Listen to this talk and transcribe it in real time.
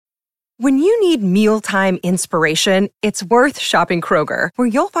When you need mealtime inspiration, it's worth shopping Kroger, where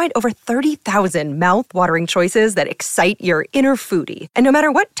you'll find over 30,000 mouth-watering choices that excite your inner foodie. And no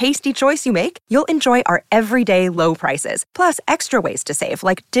matter what tasty choice you make, you'll enjoy our everyday low prices, plus extra ways to save,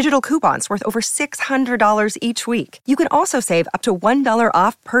 like digital coupons worth over $600 each week. You can also save up to $1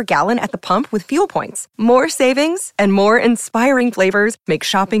 off per gallon at the pump with fuel points. More savings and more inspiring flavors make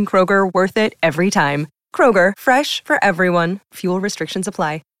shopping Kroger worth it every time. Kroger, fresh for everyone. Fuel restrictions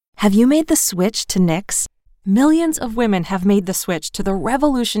apply. Have you made the switch to Knix? Millions of women have made the switch to the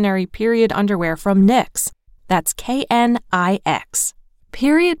revolutionary period underwear from Knix. That's Knix.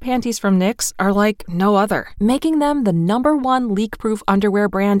 Period panties from Knix are like no other, making them the #1 leak-proof underwear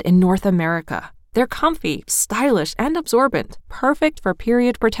brand in North America. They're comfy, stylish, and absorbent, perfect for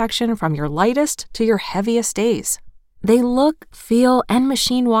period protection from your lightest to your heaviest days. They look, feel, and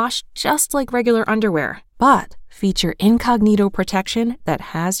machine wash just like regular underwear, but feature incognito protection that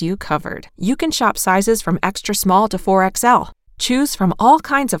has you covered. You can shop sizes from extra small to 4XL. Choose from all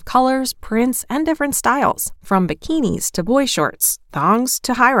kinds of colors, prints, and different styles, from bikinis to boy shorts, thongs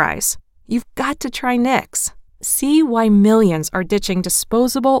to high-rise. You've got to try Knix. See why millions are ditching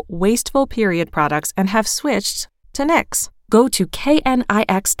disposable, wasteful period products and have switched to Knix. Go to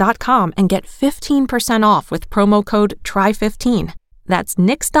knix.com and get 15% off with promo code TRY15. That's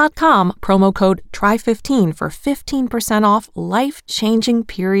knix.com, promo code TRY15 for 15% off life-changing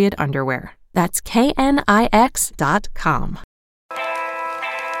period underwear. That's knix.com.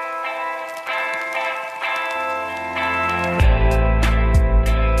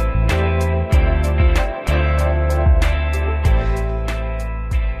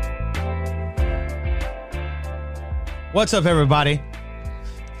 What's up, everybody?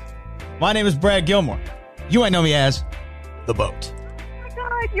 My name is Brad Gilmore. You might know me as The Boat.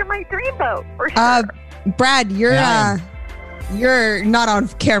 You're my dreamboat, for sure. Brad, you're not on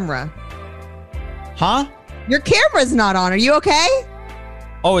camera. Huh? Your camera's not on. Are you okay?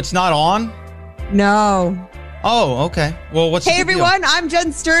 Oh, it's not on? No. Oh, okay. Well, what's Hey, the deal? everyone, I'm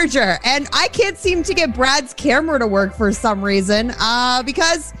Jen Sturger, and I can't seem to get Brad's camera to work for some reason,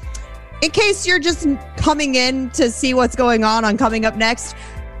 because in case you're just coming in to see what's going on Coming Up Next,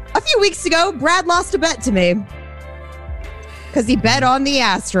 a few weeks ago, Brad lost a bet to me. Because he bet on the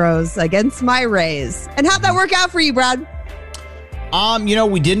Astros against my Rays. And how'd that work out for you, Brad?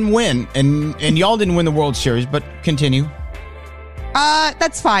 We didn't win, and y'all didn't win the World Series, but continue.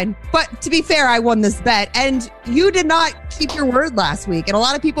 That's fine. But to be fair, I won this bet, and you did not keep your word last week, and a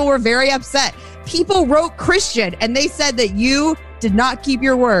lot of people were very upset. People wrote Christian, and they said that you did not keep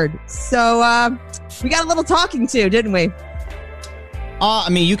your word. So, we got a little talking to, didn't we?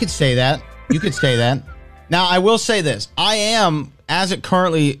 You could say that. You could say that. Now, I will say this. I am, as I'm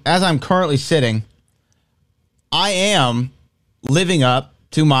currently sitting, I am living up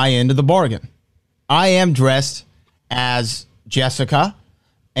to my end of the bargain. I am dressed as Jessica,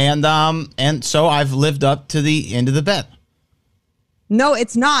 and so I've lived up to the end of the bet. No,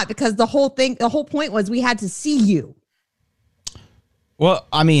 it's not, because the whole point was we had to see you. Well,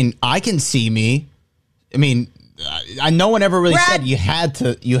 I can see me. No one ever really Brad, said you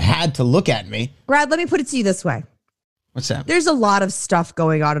had to look at me. Brad, let me put it to you this way. What's that? There's a lot of stuff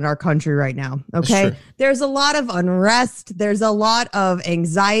going on in our country right now, okay? There's a lot of unrest. There's a lot of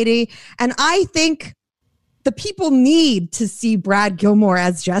anxiety. And I think the people need to see Brad Gilmore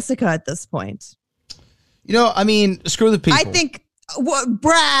as Jessica at this point. Screw the people. I think,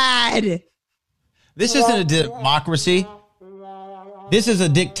 Brad! This isn't a democracy. This is a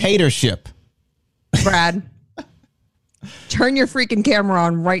dictatorship. Brad, turn your freaking camera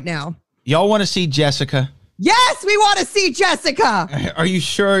on right now. Y'all want to see Jessica? Yes, we want to see Jessica. Are you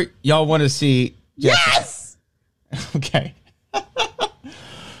sure y'all want to see Jessica? Yes. Okay. All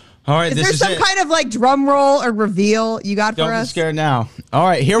right. Is there some kind of like drum roll or reveal you got for us? Don't be scared now. All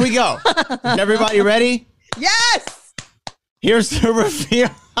right, here we go. Is everybody ready? Yes. Here's the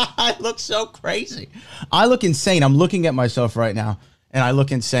reveal. I look so crazy. I look insane. I'm looking at myself right now, and I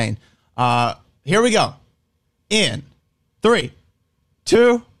look insane. Here we go. In 3,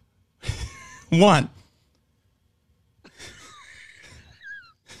 2, 1.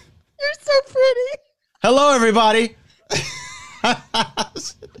 You're so pretty. Hello, everybody.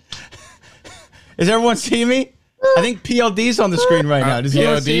 Is everyone seeing me? I think PLD's on the screen right now. Does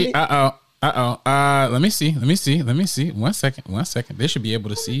PLD? See me? Let me see. 1 second. They should be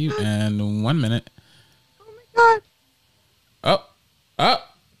able to see you in 1 minute. Oh my God. Oh.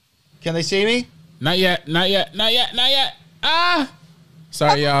 Can they see me? Not yet.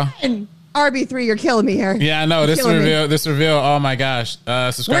 Sorry, y'all. RB3, you're killing me here. Yeah, I know. This reveal. Oh my gosh.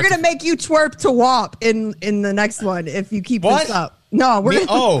 Subscribe. We're gonna make you twerp to WAP in the next one if you keep this up. No, we're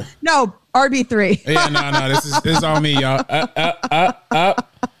no RB3. Yeah, no. This is on me, y'all.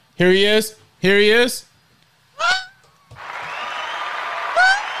 Here he is.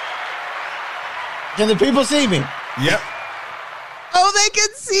 Can the people see me? Yep. Oh, they can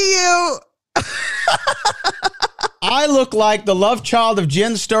see you. I look like the love child of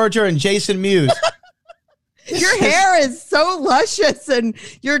Jen Sturger and Jason Mewes. Your hair is so luscious and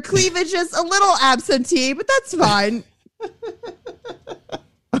your cleavage is a little absentee, but that's fine.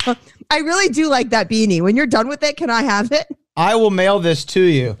 I really do like that beanie. When you're done with it, can I have it? I will mail this to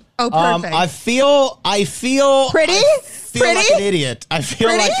you. Oh, perfect. I feel pretty? Like an idiot. I feel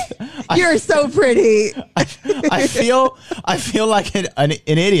pretty? like you're so pretty. I feel like an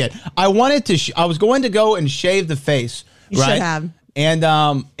idiot. I wanted to. I was going to go and shave the face. You right? should have. And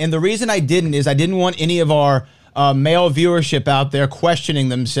the reason I didn't is I didn't want any of our male viewership out there questioning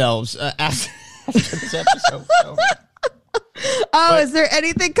themselves after this episode. Is there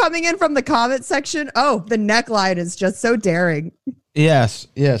anything coming in from the comment section? Oh, the neckline is just so daring. Yes,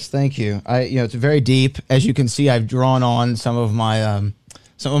 thank you. It's very deep. As you can see, I've drawn on some of my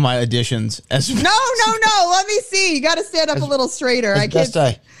additions. No. Let me see. You got to stand up a little straighter. I can't.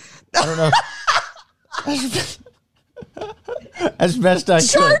 I don't know. As best I could.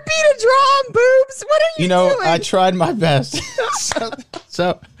 Sharpie to draw on boobs. What are you doing? I tried my best.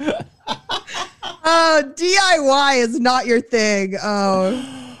 so. DIY is not your thing.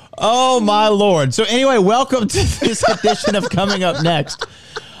 Oh, my Lord. So anyway, welcome to this edition of Coming Up Next.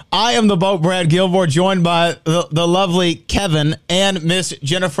 I am the boat, Brad Gilmore, joined by the lovely Kevin and Miss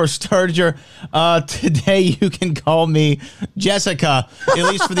Jennifer Sturger. Today, you can call me Jessica, at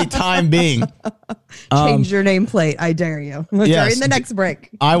least for the time being. Change your nameplate. I dare you. During the next break.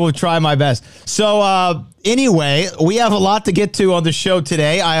 I will try my best. So anyway, we have a lot to get to on the show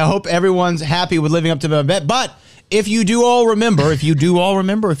today. I hope everyone's happy with living up to the bet. But if you all do remember,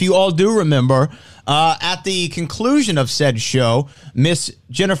 at the conclusion of said show, Miss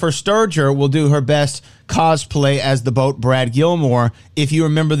Jennifer Sturger will do her best cosplay as the boat Brad Gilmore. If you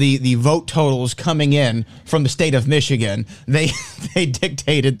remember the vote totals coming in from the state of Michigan, they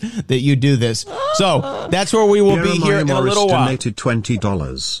dictated that you do this. So that's where we will be here in a little while. Donated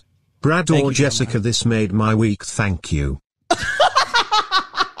 $20. Brad or Jessica, this made my week. Thank you.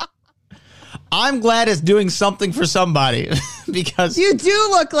 I'm glad it's doing something for somebody because you do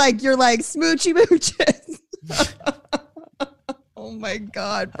look like you're like smoochy mooches. Oh my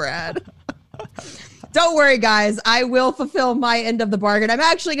God, Brad. Don't worry, guys. I will fulfill my end of the bargain. I'm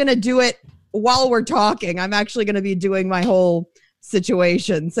actually going to do it while we're talking. I'm actually going to be doing my whole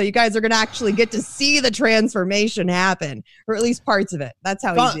situation. So you guys are going to actually get to see the transformation happen, or at least parts of it. That's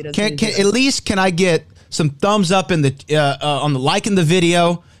how easy it is. Can I get some thumbs up in the on the liking the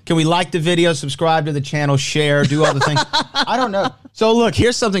video? Can we like the video, subscribe to the channel, share, do all the things? I don't know. So look,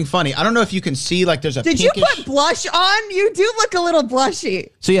 here's something funny. I don't know if you can see, like there's a Did you put blush on? You do look a little blushy.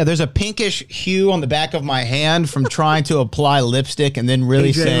 So yeah, there's a pinkish hue on the back of my hand from trying to apply lipstick and then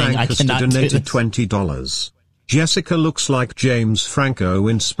really AJ saying Lancaster I cannot donated do $20. Jessica looks like James Franco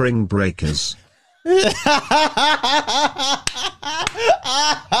in Spring Breakers. That's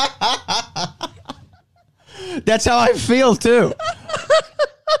how I feel too.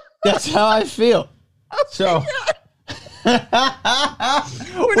 That's how I feel. So we're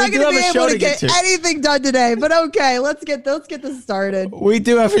not going to be able to get anything done today, but okay, let's get this started. We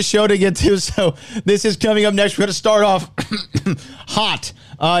do have a show to get to, so this is coming up next. We're going to start off hot.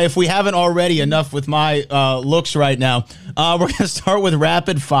 If we haven't already enough with my looks right now, we're going to start with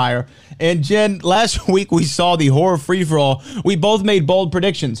rapid fire. And Jen, last week we saw the horror free-for-all. We both made bold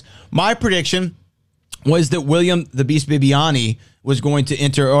predictions. My prediction was that William the Beast Bibiani was going to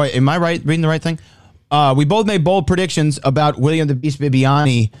enter. Oh, am I right? Reading the right thing? We both made bold predictions about William the Beast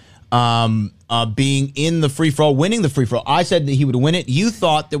Bibiani being in the free-for-all, winning the free-for-all. I said that he would win it. You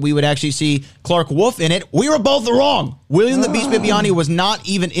thought that we would actually see Clark Wolf in it. We were both wrong. William the Beast Bibiani was not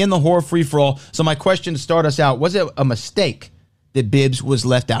even in the horror free-for-all. So my question to start us out, was it a mistake that Bibbs was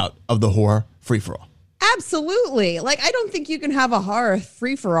left out of the horror free-for-all? Absolutely. Like, I don't think you can have a horror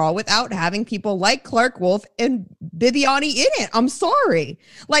free-for-all without having people like Clark Wolf and Bibiani in it. I'm sorry.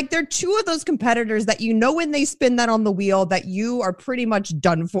 Like, they're two of those competitors that when they spin that on the wheel that you are pretty much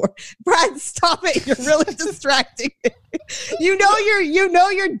done for. Brad, stop it. You're really distracting me. You're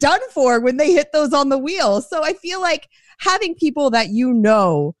done for when they hit those on the wheel. So I feel like having people that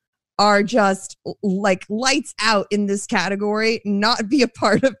are just like lights out in this category, not be a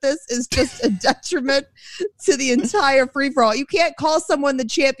part of this is just a detriment to the entire free-for-all. You can't call someone the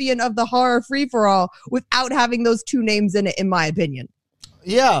champion of the horror free-for-all without having those two names in it, in my opinion.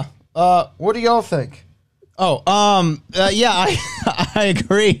 Yeah. What do y'all think? Yeah, I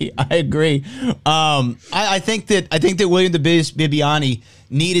agree. I agree. I think that William Bibiani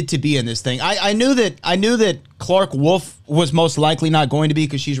needed to be in this thing. I knew that Clark Wolf was most likely not going to be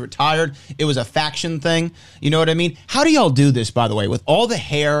because she's retired. It was a faction thing. You know what I mean? How do y'all do this, by the way, with all the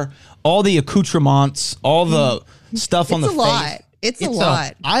hair, all the accoutrements, all the stuff on the face? It's a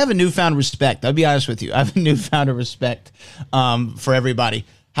lot. I have a newfound respect. I'll be honest with you. I have a newfound respect for everybody.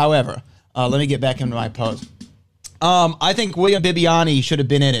 However, let me get back into my post. I think William Bibiani should have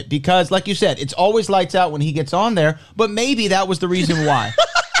been in it because, like you said, it's always lights out when he gets on there, but maybe that was the reason why.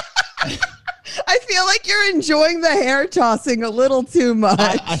 I feel like you're enjoying the hair tossing a little too much.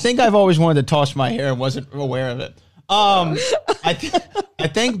 I think I've always wanted to toss my hair and wasn't aware of it. I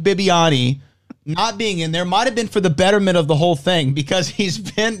think Bibiani not being in there might have been for the betterment of the whole thing because he's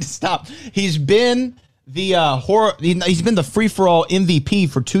been the free-for-all MVP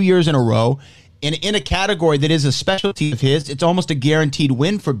for 2 years in a row. In a category that is a specialty of his, it's almost a guaranteed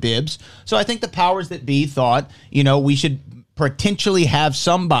win for Bibbs. So I think the powers that be thought, we should potentially have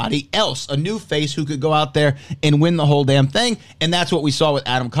somebody else, a new face who could go out there and win the whole damn thing. And that's what we saw with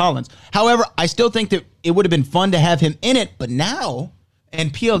Adam Collins. However, I still think that it would have been fun to have him in it. But now,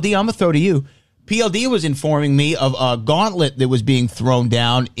 and PLD, I'm going to throw to you. PLD was informing me of a gauntlet that was being thrown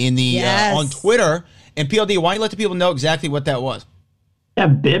down in the on Twitter. And PLD, why don't you let the people know exactly what that was? Yeah,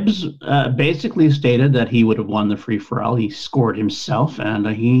 Bibbs basically stated that he would have won the free-for-all. He scored himself, and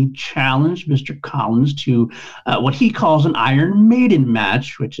he challenged Mr. Collins to what he calls an Iron Maiden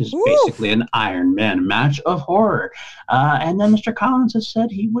match, which is basically an Iron Man match of horror. And then Mr. Collins has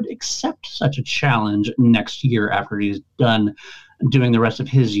said he would accept such a challenge next year after he's done doing the rest of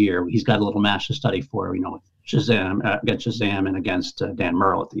his year. He's got a little match to study for, with Shazam, against Shazam and against Dan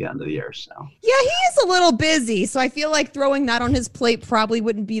Murrell at the end of the year. So yeah, he is a little busy. So I feel like throwing that on his plate probably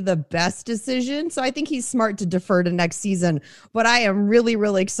wouldn't be the best decision. So I think he's smart to defer to next season. But I am really,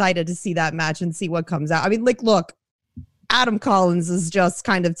 really excited to see that match and see what comes out. I mean, look, Adam Collins has just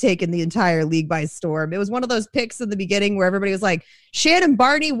kind of taken the entire league by storm. It was one of those picks in the beginning where everybody was like, Shannon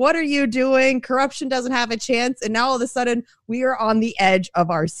Barney, what are you doing? Corruption doesn't have a chance. And now all of a sudden we are on the edge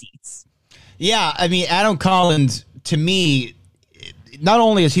of our seats. Yeah, I mean, Adam Collins, to me, not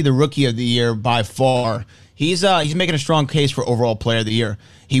only is he the rookie of the year by far, he's making a strong case for overall player of the year.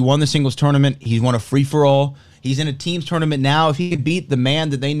 He won the singles tournament. He's won a free-for-all. He's in a teams tournament now. If he can beat the man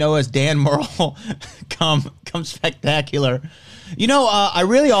that they know as Dan Murrell, come spectacular. I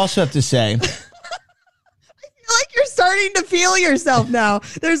really also have to say... like you're starting to feel yourself now.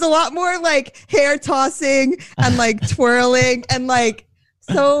 There's a lot more hair tossing and twirling and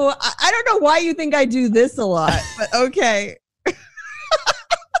so I don't know why you think I do this a lot, but okay.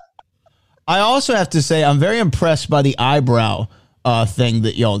 I also have to say I'm very impressed by the eyebrow thing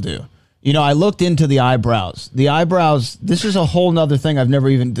that y'all do. I looked into the eyebrows. The eyebrows, this is a whole nother thing I've never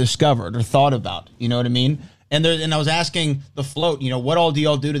even discovered or thought about. You know what I mean? And I was asking the float, what all do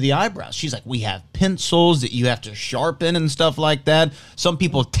y'all do to the eyebrows? She's like, we have pencils that you have to sharpen and stuff like that. Some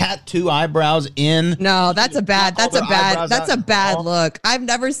people tattoo eyebrows in. No, that's a bad look. I've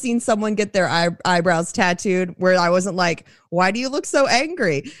never seen someone get their eyebrows tattooed where I wasn't like, why do you look so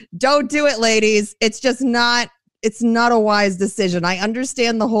angry? Don't do it, ladies. It's not a wise decision. I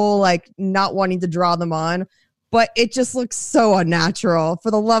understand the whole not wanting to draw them on, but it just looks so unnatural.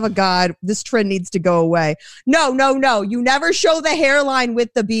 For the love of God, this trend needs to go away. No. You never show the hairline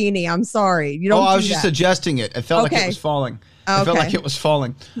with the beanie. I'm sorry. You don't. I was just adjusting it. It felt like it was falling. Okay. It felt like it was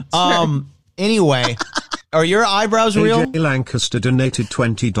falling. Sure. Anyway, are your eyebrows real? AJ Lancaster donated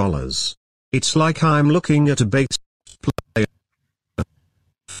 $20. It's like I'm looking at a bass player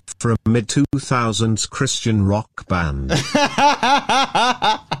for a mid-2000s Christian rock band.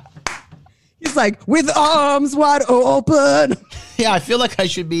 He's like, with arms wide open. Yeah, I feel like I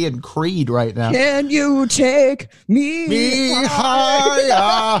should be in Creed right now. Can you take me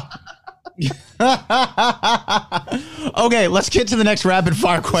higher? Okay, let's get to the next rapid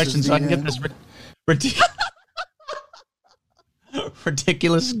fire question so I can get this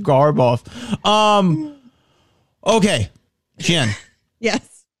ridiculous garb off. Okay, Jen.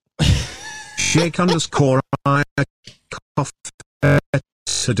 Yes. Shake_I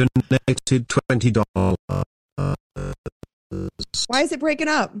donated $20. Why is it breaking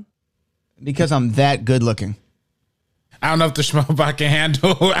up? Because I'm that good looking. I don't know if the Schmobot can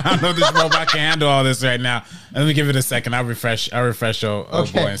handle. Can handle all this right now. Let me give it a second. I'll refresh. Boy and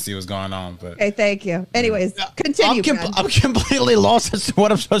see what's going on. But okay, thank you. Anyways, continue. I'm completely lost as to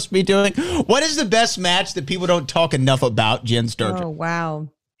what I'm supposed to be doing. What is the best match that people don't talk enough about, Jen Sturgeon? Oh wow.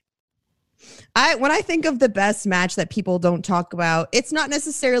 When I think of the best match that people don't talk about, it's not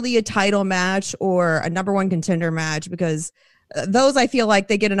necessarily a title match or a number one contender match, because those I feel like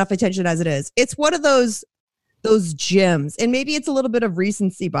they get enough attention as it is. It's one of those gems, and maybe it's a little bit of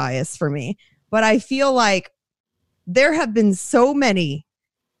recency bias for me, but I feel like there have been so many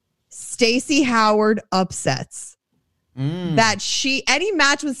Stacey Howard upsets that any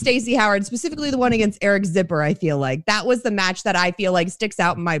match with Stacey Howard, specifically the one against Eric Zipper, I feel like that was the match that I feel like sticks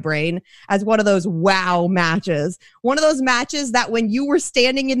out in my brain as one of those wow matches. One of those matches that when you were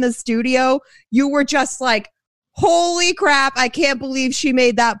standing in the studio, you were just like, holy crap, I can't believe she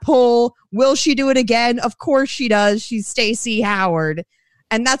made that pull. Will she do it again? Of course she does. She's Stacey Howard.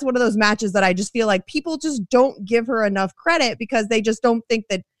 And that's one of those matches that I just feel like people just don't give her enough credit because they just don't think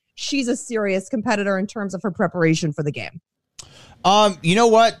that she's a serious competitor in terms of her preparation for the game. You know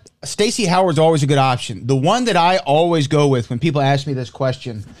what? Stacey Howard's always a good option. The one that I always go with when people ask me this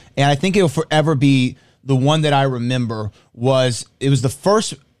question, and I think it'll forever be the one that I remember, it was the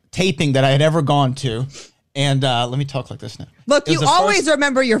first taping that I had ever gone to. And let me talk like this now. Look, you always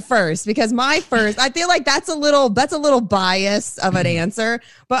remember your first, because my first, I feel like that's a little bias of an answer.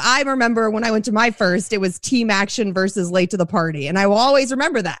 But I remember when I went to my first, it was Team Action versus Late to the Party. And I will always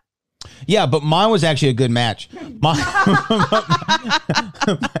remember that. Yeah, but mine was actually a good match. Mine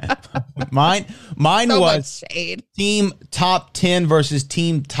so was Team Top 10 versus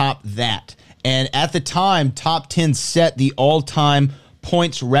Team Top That. And at the time, Top 10 set the all-time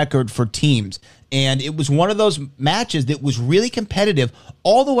points record for teams. And it was one of those matches that was really competitive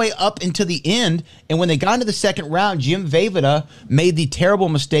all the way up into the end. And when they got into the second round, Jim Vejvoda made the terrible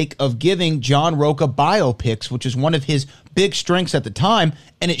mistake of giving John Rocha biopics, which is one of his big strengths at the time,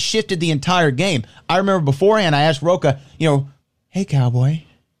 and it shifted the entire game. I remember beforehand, I asked Rocha, hey, cowboy,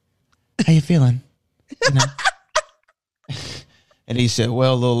 how you feeling? And he said,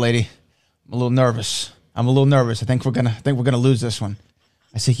 well, little lady, I'm a little nervous. I think we're gonna lose this one.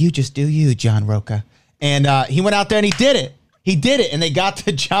 I said, you just do you, John Rocha. And he went out there and he did it. And they got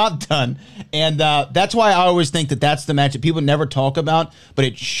the job done. And that's why I always think that that's the match that people never talk about. But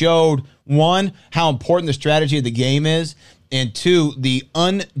it showed, one, how important the strategy of the game is. And two, the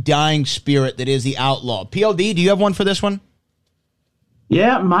undying spirit that is the Outlaw. PLD, do you have one for this one?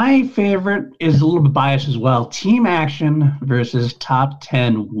 Yeah, my favorite is a little bit biased as well. Team Action versus Top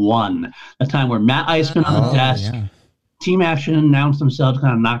 10 1. The time where Matt Iceman on the desk. Yeah. Team Action announced themselves,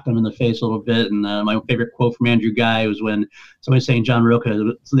 kind of knocked them in the face a little bit. And my favorite quote from Andrew Guy was when somebody was saying John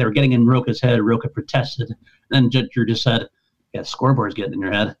Rocha, so they were getting in Rocha's head. Rocha protested. And then Drew just said, yeah, scoreboard's getting in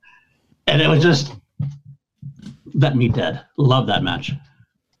your head. And it was just, that me dead. Love that match.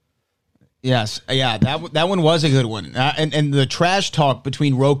 Yes. Yeah, that one was a good one. And the trash talk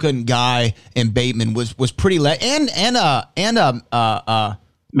between Rocha and Guy and Bateman was pretty and Matt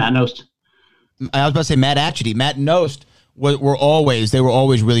Nost. I was about to say Matt Atchity. Matt Nost were always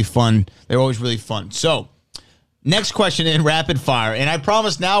really fun. They were always really fun. So, next question in rapid fire. And I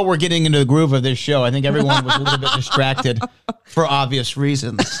promise now we're getting into the groove of this show. I think everyone was a little bit distracted for obvious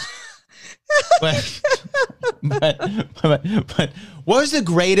reasons. But what was the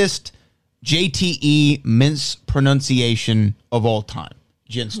greatest JTE mispronunciation of all time?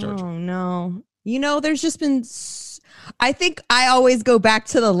 Jen Sturgeon. Oh, no. There's just been... I think I always go back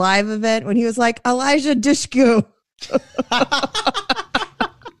to the live event when he was like, Elijah Dushku.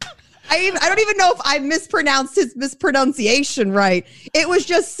 I don't even know if I mispronounced his mispronunciation right. It was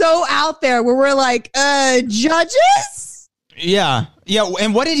just so out there where we're like, judges? Yeah.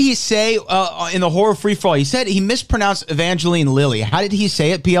 And what did he say in the horror free fall? He said he mispronounced Evangeline Lilly. How did he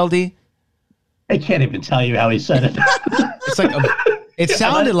say it, PLD? I can't even tell you how he said it. It's like it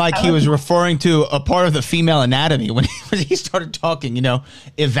sounded like he was referring to a part of the female anatomy when he started talking,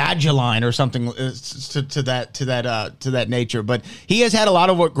 Evangeline or something to that nature. But he has had a lot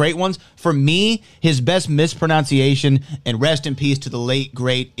of great ones. For me, his best mispronunciation, and rest in peace to the late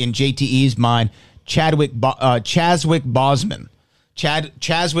great in JTE's mind, Chadwick Boseman.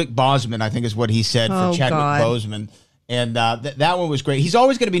 Chadwick Boseman, I think is what he said for Chadwick Boseman. And that one was great. He's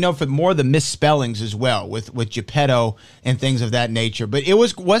always going to be known for more of the misspellings as well with Geppetto and things of that nature. But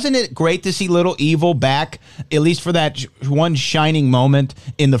wasn't it great to see Little Evil back, at least for that one shining moment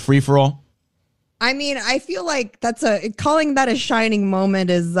in the free-for-all? I mean, I feel like calling that a shining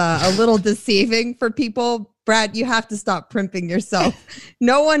moment is a little deceiving for people. Brad, you have to stop primping yourself.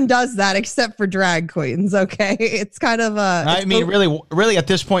 No one does that except for drag queens, okay? It's kind of a... I mean, really, at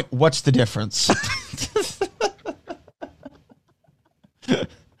this point, what's the difference?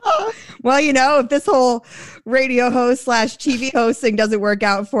 Well, if this whole radio host / TV hosting doesn't work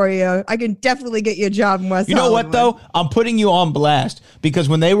out for you, I can definitely get you a job in West You know Hollywood. what, though? I'm putting you on blast because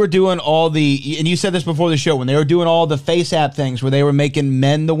when they were doing and you said this before the show, when they were doing all the face app things where they were making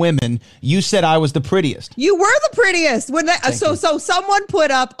men the women, you said I was the prettiest. You were the prettiest. So someone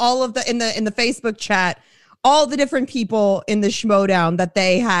put up all of in the Facebook chat, all the different people in the Schmodown that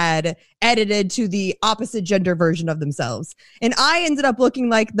they had edited to the opposite gender version of themselves. And I ended up looking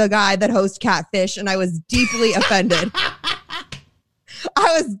like the guy that hosts Catfish, and I was deeply offended. I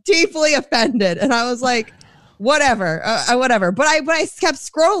was deeply offended. And I was like, whatever. But I kept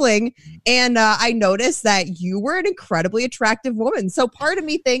scrolling, and I noticed that you were an incredibly attractive woman. So part of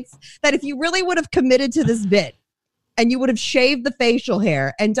me thinks that if you really would have committed to this bit, and you would have shaved the facial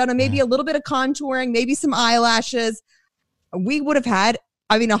hair and done maybe a little bit of contouring, maybe some eyelashes, we would have had,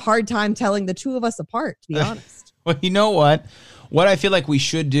 a hard time telling the two of us apart, to be honest. Well, you know what? What I feel like we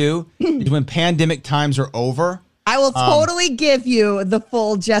should do is when pandemic times are over, I will totally give you the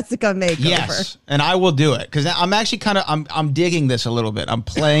full Jessica makeover. Yes, and I will do it because I'm actually I'm digging this a little bit. I'm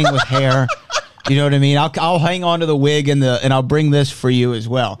playing with hair. You know what I mean? I'll hang on to the wig and I'll bring this for you as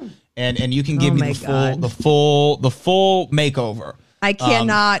well. And you can give me the full makeover. I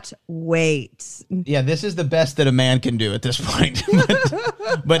cannot wait. Yeah, this is the best that a man can do at this point.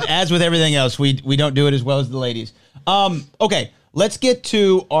 but as with everything else, we don't do it as well as the ladies. Okay, let's get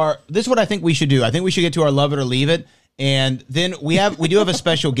to this is what I think we should do. I think we should get to our love it or leave it. And then we do have a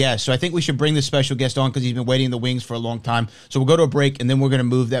special guest. So I think we should bring this special guest on because he's been waiting in the wings for a long time. So we'll go to a break, and then we're going to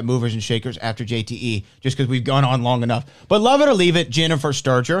move that movers and shakers after JTE just because we've gone on long enough. But love it or leave it, Jennifer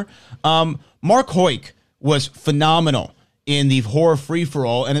Sturger. Mark Hoyk was phenomenal in the horror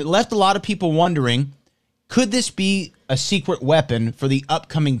free-for-all, and it left a lot of people wondering, could this be a secret weapon for the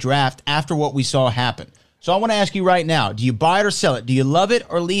upcoming draft after what we saw happen? So I want to ask you right now, do you buy it or sell it? Do you love it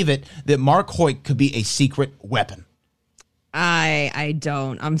or leave it that Mark Hoyk could be a secret weapon? I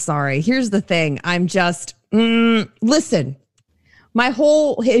don't. I'm sorry. Here's the thing. I'm just listen. My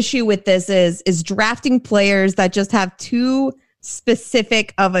whole issue with this is drafting players that just have too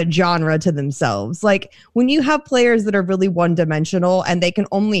specific of a genre to themselves. Like when you have players that are really one-dimensional and they can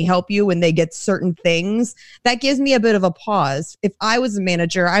only help you when they get certain things, that gives me a bit of a pause. If I was a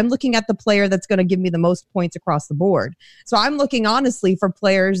manager, I'm looking at the player that's going to give me the most points across the board. So I'm looking honestly for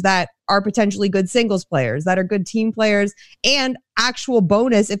players that are potentially good singles players, that are good team players, and actual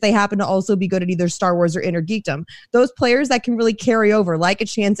bonus if they happen to also be good at either Star Wars or Inner Geekdom. Those players that can really carry over, like a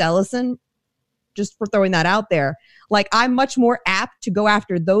Chance Ellison, just for throwing that out there. Like I'm much more apt to go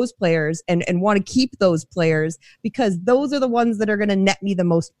after those players and want to keep those players because those are the ones that are going to net me the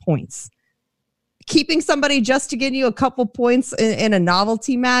most points. Keeping somebody just to get you a couple points in a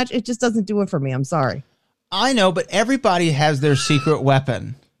novelty match, it just doesn't do it for me. I'm sorry. I know, but everybody has their secret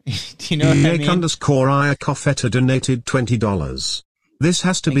weapon. Do you know what I mean? _Iacofetta donated $20. This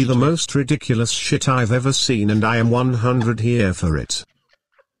has to be the most ridiculous shit I've ever seen, and I am 100 here for it.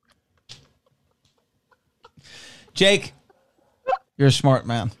 Jake, you're a smart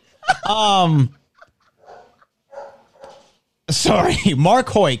man. Sorry, Mark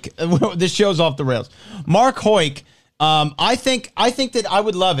Hoyk. This show's off the rails. Mark Hoyk. I think that I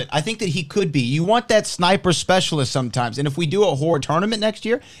would love it. I think that he could be. You want that sniper specialist sometimes. And if we do a horror tournament next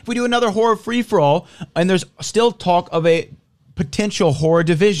year, if we do another horror free for all, and there's still talk of a potential horror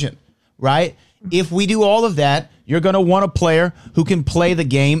division, right? If we do all of that, you're going to want a player who can play the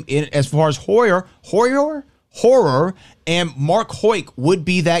game as far as horror, and Mark Hoyk would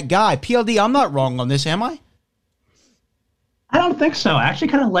be that guy. PLD, I'm not wrong on this, am I? I don't think so. I actually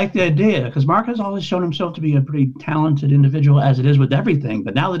kind of like the idea because Mark has always shown himself to be a pretty talented individual as it is with everything.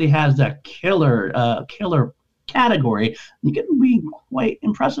 But now that he has that killer category, he can be quite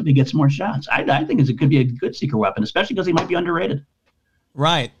impressive. He gets more shots. I think it could be a good secret weapon, especially because he might be underrated.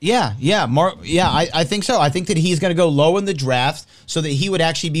 Right. Yeah. Mark. Yeah, I think so. I think that he's going to go low in the draft so that he would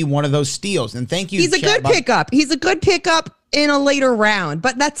actually be one of those steals. And thank you. He's a good pickup. He's a good pickup in a later round,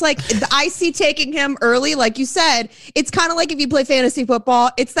 but that's like I see taking him early. Like you said, it's kind of like if you play fantasy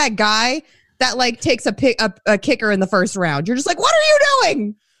football, it's that guy that like takes a kicker in the first round. You're just like, what are you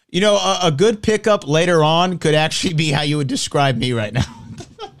doing? You know, a good pickup later on could actually be how you would describe me right now.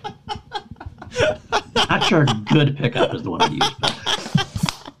 Not sure good pickup is the one I use.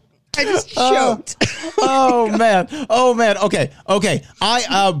 I just choked. Oh man. Okay. By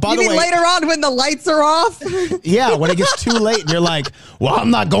the way, later on when the lights are off? Yeah, when it gets too late and you're like, well, I'm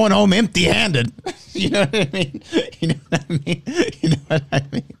not going home empty-handed. You know what I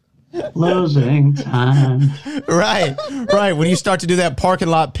mean? Closing time. Right. When you start to do that parking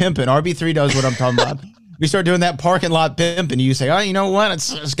lot pimping, RB3 knows what I'm talking about. we start doing that parking lot pimp, and you say, "Oh, you know what?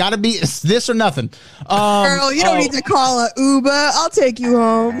 It's got to be this or nothing." Girl, you don't need to call a Uber. I'll take you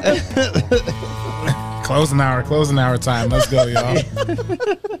home. Closing hour time. Let's go, y'all.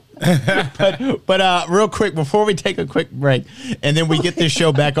 but real quick, before we take a quick break, and then we get this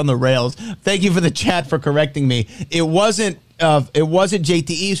show back on the rails. Thank you for the chat for correcting me. It wasn't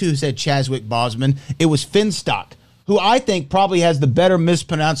JTE who said Chadwick Boseman. It was Finstock, who I think probably has the better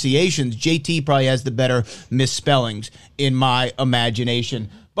mispronunciations. JT probably has the better misspellings in my imagination.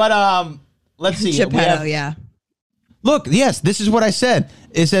 But let's see. Geppetto, yeah. Look, yes, this is what I said.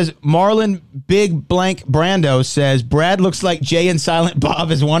 It says Marlon Big Blank Brando says Brad looks like Jay and Silent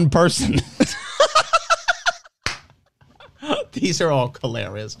Bob as one person. These are all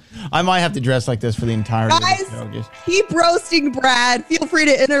hilarious. I might have to dress like this for the entirety of the show. Just keep roasting Brad. Feel free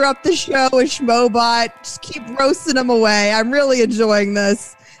to interrupt the show with Schmobot. Just keep roasting him away. I'm really enjoying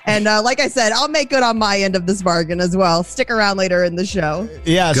this. And like I said, I'll make good on my end of this bargain as well. Stick around later in the show.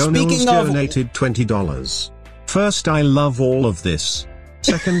 Yeah, speaking of... donated $20. First, I love all of this.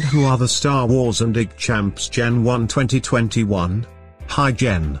 Second, who are the Star Wars and IG champs Gen 1 2021? Hi,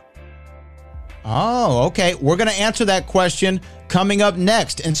 Jen. Oh, okay. We're going to answer that question coming up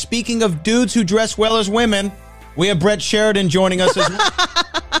next. And speaking of dudes who dress well as women, we have Brett Sheridan joining us as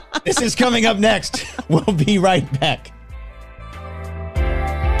well. This is coming up next. We'll be right back.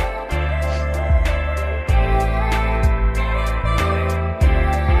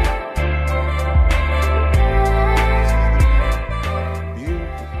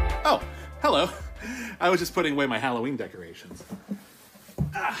 Hello. I was just putting away my Halloween decorations.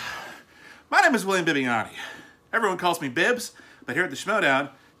 My name is William Bibbiani. Everyone calls me Bibbs, but here at the Schmodown,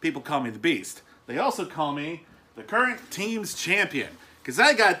 people call me the Beast. They also call me the current team's champion, because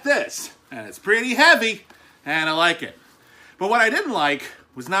I got this, and it's pretty heavy, and I like it. But what I didn't like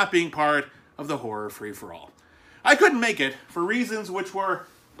was not being part of the horror free-for-all. I couldn't make it for reasons which were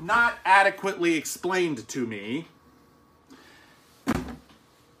not adequately explained to me.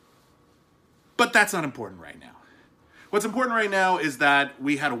 But that's not important right now. What's important right now is that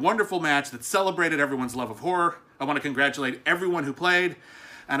we had a wonderful match that celebrated everyone's love of horror. I want to congratulate everyone who played,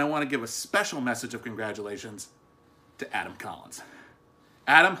 and I want to give a special message of congratulations to Adam Collins.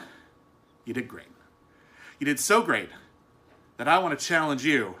 Adam, you did great. You did so great that I want to challenge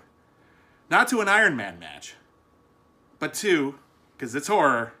you, not to an Iron Man match, but to, because it's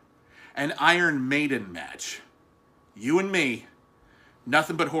horror, an Iron Maiden match. You and me,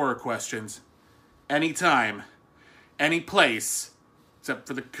 nothing but horror questions, anytime, any place, except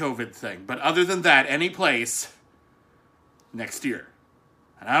for the COVID thing. But other than that, any place, next year.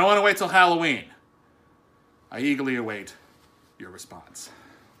 And I don't want to wait till Halloween. I eagerly await your response.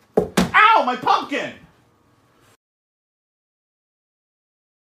 Ow, my pumpkin!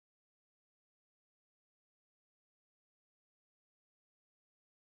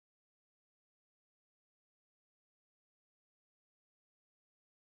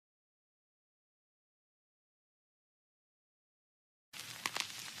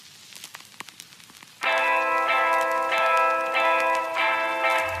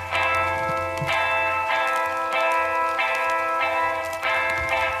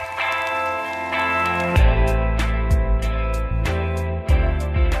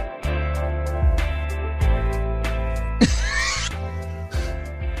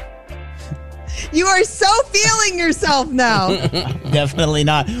 You are so feeling yourself now. Definitely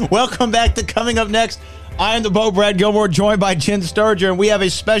not. Welcome back to Coming Up Next. I am the Bo Brad Gilmore, joined by Jen Sturger, and we have a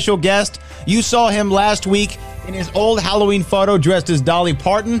special guest. You saw him last week in his old Halloween photo dressed as Dolly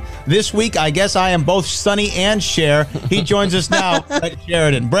Parton. This week, I guess I am both Sonny and Cher. He joins us now, Brett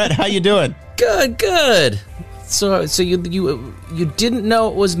Sheridan. Brett, how you doing? Good. So you didn't know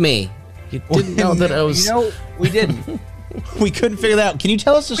it was me. You didn't know that I was. We didn't. We couldn't figure that out. Can you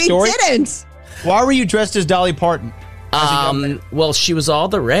tell us the story? We didn't. Why were you dressed as Dolly Parton? Well, she was all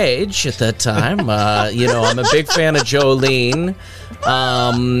the rage at that time. I'm a big fan of Jolene.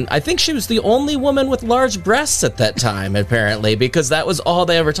 I think she was the only woman with large breasts at that time, apparently, because that was all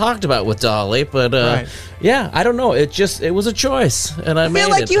they ever talked about with Dolly. But right. Yeah, I don't know. It was a choice, and I made it. I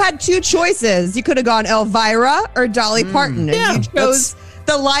feel like you had two choices. You could have gone Elvira or Dolly Parton, and you chose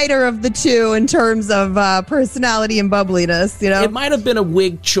the lighter of the two in terms of personality and bubbliness. It might have been a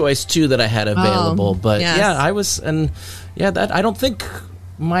wig choice too that I had available, but yes. Yeah, I was, and yeah, that I don't think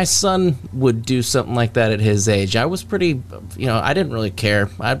my son would do something like that at his age. I was pretty, I didn't really care.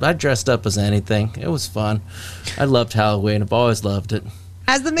 I dressed up as anything. It was fun. I loved Halloween. I've always loved it.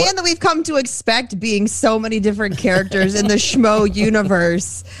 As the man that we've come to expect being so many different characters in the Schmo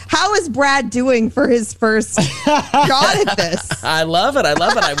universe, how is Brad doing for his first shot at this? I love it.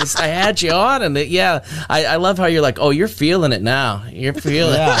 I had you on, and I love how you're like, oh, you're feeling it now. You're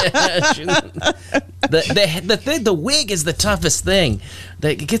feeling it. The wig is the toughest thing.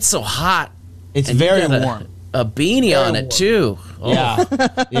 It gets so hot. It's very warm. A beanie on it too. Oh.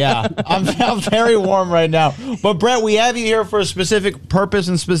 Yeah. I'm very warm right now. But Brett, we have you here for a specific purpose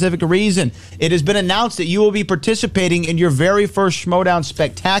and specific reason. It has been announced that you will be participating in your very first Schmodown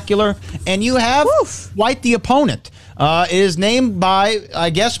Spectacular, and you have quite the opponent. It is named by, I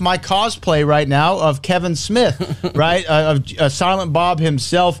guess, my cosplay right now of Kevin Smith, right? Of Silent Bob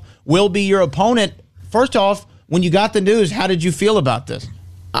himself will be your opponent. First off, when you got the news, how did you feel about this?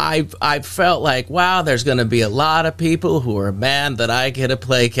 I felt like, wow, there's going to be a lot of people who are mad that I get to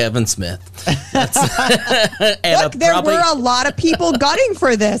play Kevin Smith. Look, there were a lot of people gunning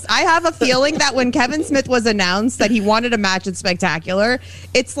for this. I have a feeling that when Kevin Smith was announced that he wanted a match at Spectacular,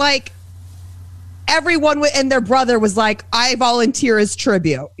 it's like everyone and their brother was like, I volunteer as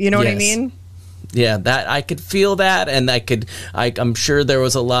tribute. You know what I mean? Yeah, that I could feel that, and I'm sure there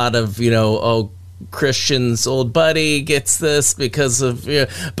was a lot of, Christian's old buddy gets this because of,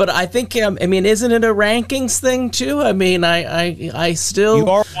 but I think, isn't it a rankings thing too? I mean, I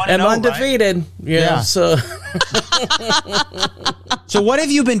still am undefeated, right? Yeah. So. So what have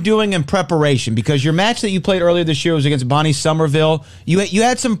you been doing in preparation? Because your match that you played earlier this year was against Bonnie Somerville. You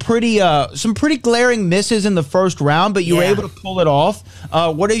had some pretty glaring misses in the first round, but you were able to pull it off.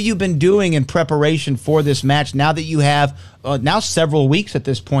 What have you been doing in preparation for this match now that you have now several weeks at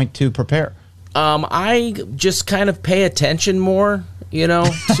this point to prepare? I just kind of pay attention more,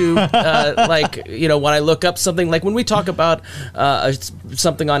 to when I look up something, like when we talk about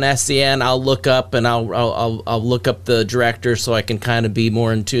something on SCN, I'll look up and I'll look up the director so I can kind of be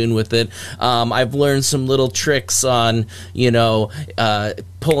more in tune with it. I've learned some little tricks on,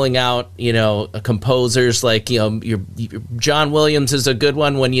 pulling out, composers, like, your John Williams is a good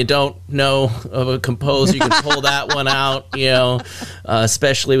one. When you don't know of a composer, you can pull that one out,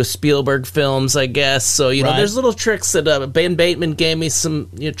 especially with Spielberg films, I guess. So, there's little tricks that Ben Bateman gave me some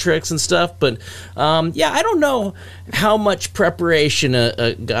tricks and stuff. But, I don't know how much preparation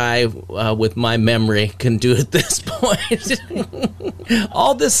a guy with my memory can do at this point.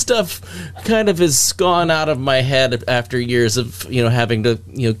 All this stuff kind of has gone out of my head after years of, having to,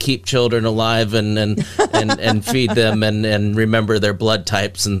 keep children alive and feed them and remember their blood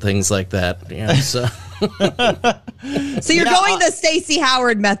types and things like that. So. So you're going the Stacey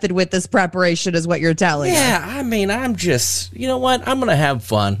Howard method with this preparation, is what you're telling us. I'm just, what? I'm gonna have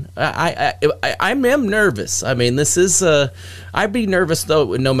fun. I am nervous. This is I'd be nervous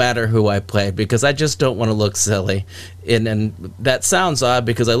though, no matter who I play, because I just don't want to look silly. And that sounds odd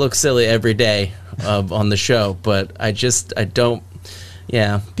because I look silly every day on the show, but I don't.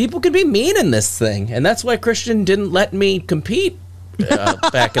 Yeah, people can be mean in this thing, and that's why Christian didn't let me compete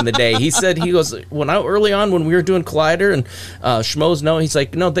back in the day. He said, early on when we were doing Collider and Schmoes know, he's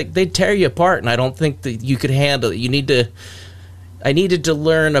like, no, they tear you apart, and I don't think that you could handle it. I needed to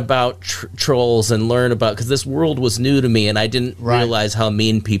learn about trolls and learn about, because this world was new to me, and I didn't realize how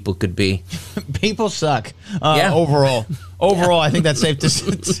mean people could be. People suck. Overall, I think that's safe to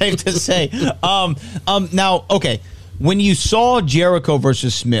say. Now, okay. When you saw Jericho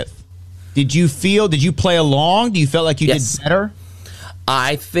versus Smith, did you play along? Do you feel like you did better?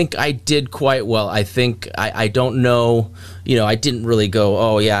 I think I did quite well. I think I don't know, I didn't really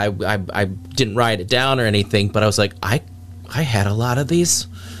go, I didn't write it down or anything, but I was like, I had a lot of these.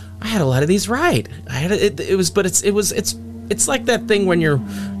 I had a lot of these right. It's like that thing when you're,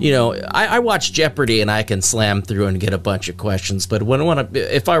 I watch Jeopardy and I can slam through and get a bunch of questions, but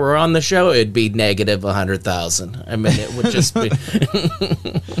if I were on the show, it'd be negative 100,000. It would just be.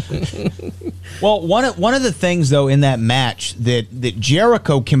 Well, one of the things though in that match that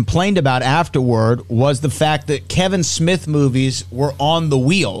Jericho complained about afterward was the fact that Kevin Smith movies were on the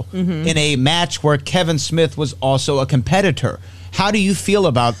wheel in a match where Kevin Smith was also a competitor. How do you feel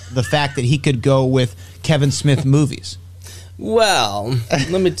about the fact that he could go with Kevin Smith movies? Well,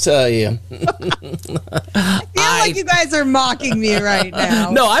 let me tell you. I feel like you guys are mocking me right now.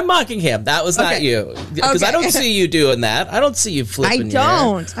 No, I'm mocking him. That was not you. Because I don't see you doing that. I don't see you flipping your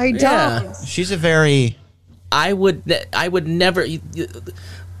hair. I don't. She's a very... I would never...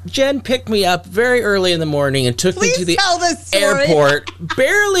 Jen picked me up very early in the morning and took me to the tell this story. airport.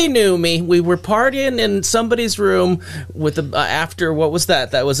 Barely knew me. We were partying in somebody's room with after what was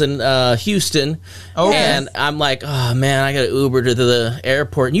that? That was in Houston. Oh, and I'm like, oh man, I got to Uber to the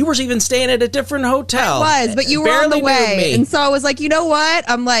airport. And you were even staying at a different hotel. I was, but you were on the way, and so I was like, you know what?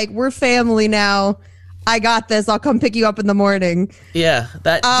 I'm like, we're family now. I got this. I'll come pick you up in the morning. Yeah,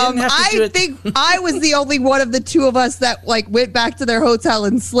 that didn't have to do I think I was the only one of the two of us that like went back to their hotel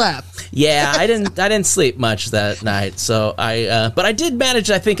and slept. Yeah, I didn't sleep much that night. So but I did manage.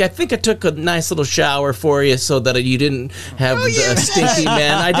 I think I took a nice little shower for you so that you didn't have the stinky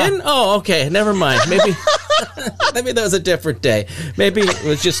man. I didn't. Oh, okay. Never mind. Maybe maybe that was a different day. Maybe it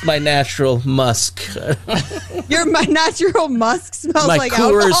was just my natural musk. My natural musk smells my like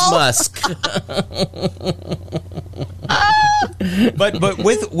Coors alcohol. musk. But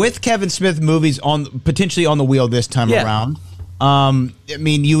with Kevin Smith movies potentially on the wheel this time around, I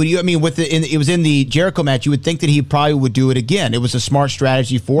mean, it was in the Jericho match. You would think that he probably would do it again. It was a smart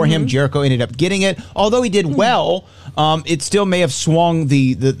strategy for him. Jericho ended up getting it, although he did well. It still may have swung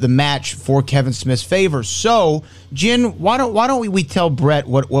the match for Kevin Smith's favor. So, Jen, why don't we tell Brett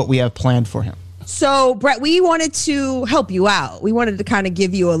what we have planned for him? So, Brett, we wanted to help you out. We wanted to kind of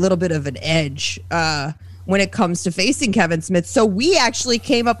give you a little bit of an edge when it comes to facing Kevin Smith. So we actually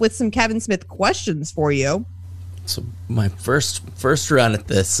came up with some Kevin Smith questions for you. So my first run at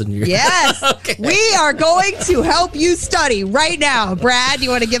this, and you're yes, okay. We are going to help you study right now. Brad, you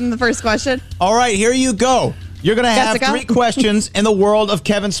want to give him the first question? All right, here you go. You're going to have Jessica? 3 questions in the world of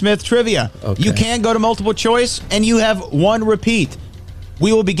Kevin Smith trivia. Okay. You can go to multiple choice, and you have 1 repeat.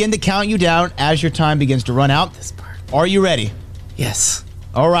 We will begin to count you down as your time begins to run out. Are you ready? Yes.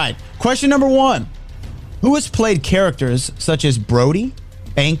 All right. Question number 1. Who has played characters such as Brody,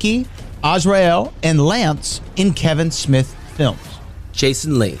 Banky, Azrael, and Lance in Kevin Smith films?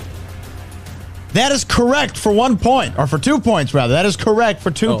 Jason Lee. That is correct for 1 point, or for 2 points, rather. That is correct for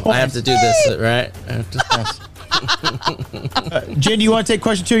 2 points. I have to do this, right? Jen, do you want to take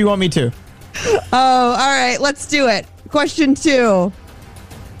question 2 or you want me to? Oh, all right. Let's do it. Question 2.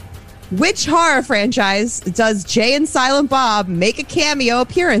 Which horror franchise does Jay and Silent Bob make a cameo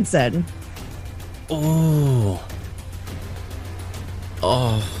appearance in? Oh.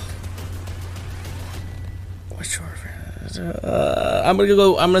 Which horror franchise? I'm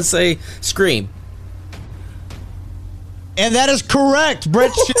gonna say Scream. And that is correct.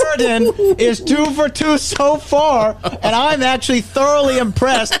 Brett Sheridan is 2 for 2 so far, and I'm actually thoroughly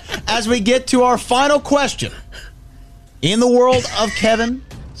impressed as we get to our final question. In the world of Kevin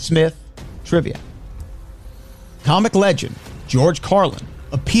Smith trivia, comic legend George Carlin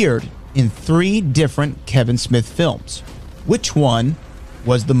appeared in 3 different Kevin Smith films. Which one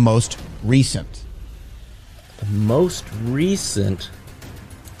was the most recent? The most recent?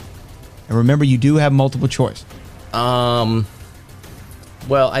 And remember, you do have multiple choice. Well,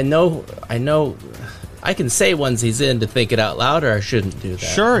 I know I can say ones he's in to think it out loud, or I shouldn't do that.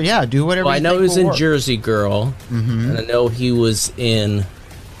 Sure, yeah, do whatever Well, you I know think he was will in work. Jersey Girl, and I know he was in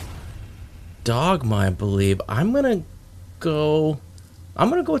Dogma, I believe. I'm gonna go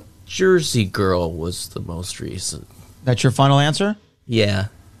with Jersey Girl was the most recent. That's your final answer? Yeah.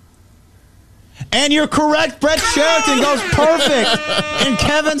 And you're correct. Brett Sheridan goes perfect in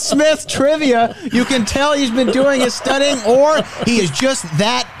Kevin Smith trivia. You can tell he's been doing his studying, or he is just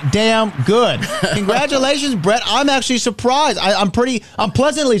that damn good. Congratulations, Brett. I'm actually surprised. I'm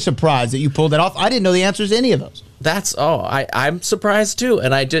pleasantly surprised that you pulled that off. I didn't know the answers to any of those. I'm surprised too.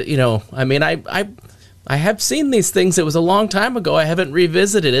 And I did, I have seen these things. It was a long time ago. I haven't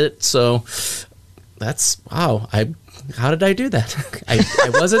revisited it. So that's, wow. How did I do that? I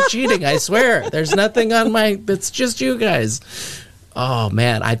wasn't cheating, I swear. There's nothing on it's just you guys. Oh,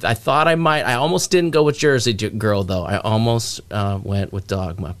 man. I thought I might. I almost didn't go with Jersey Girl, though. I almost went with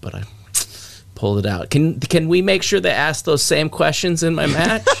Dogma, but I pulled it out. Can we make sure they ask those same questions in my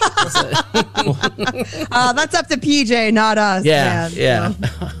match? That's up to PJ, not us. Yeah, man. yeah.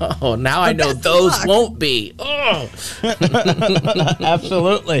 Oh, now I know those won't be. Oh.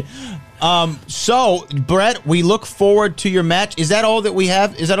 Absolutely. So, Brett, we look forward to your match. Is that all that we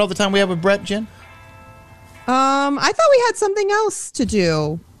have? Is that all the time we have with Brett, Jen? I thought we had something else to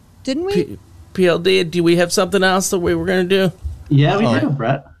do, didn't we? PLD, do we have something else that we were going to do? Yeah, we do,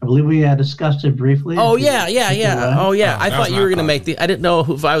 Brett. I believe we discussed it briefly. Oh, yeah. Oh, yeah. I thought you were going to make I didn't know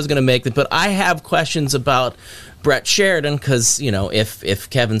if I was going to make it, but I have questions about Brett Sheridan because, if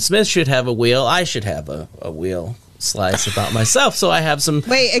Kevin Smith should have a wheel, I should have a wheel. slice about myself. So I have some.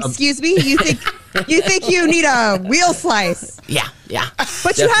 Wait, excuse me? You think you need a real slice? Yeah.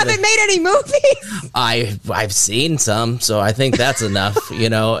 But you haven't made any movies. I've seen some, so I think that's enough,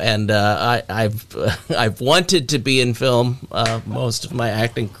 And I've wanted to be in film most of my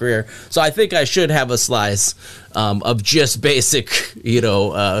acting career, so I think I should have a slice of just basic,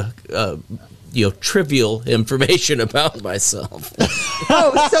 trivial information about myself.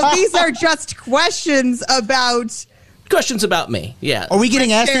 Oh, so these are just questions about me. Yeah. Are we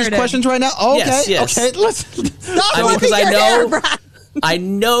getting asked these questions right now? Oh, okay. Yes. Okay. Let's. Because I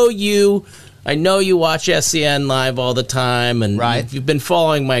know you watch SCN live all the time, and you've been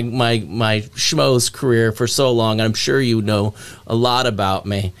following my schmo's career for so long. I'm sure you know a lot about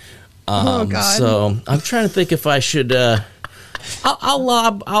me. Oh God! So I'm trying to think if I should. I'll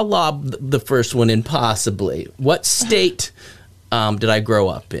lob the first one in. Possibly. What state did I grow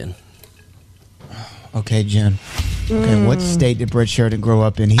up in? Okay, Jen. Okay, what state did Brett Sheridan grow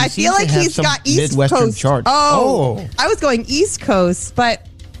up in? I feel like he's got East Midwestern Coast. Chart. Oh, I was going East Coast, but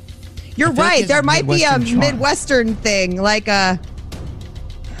you're right. There might be a Midwestern thing, like a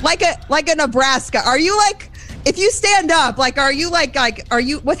Nebraska. Are you like, if you stand up, like, are you?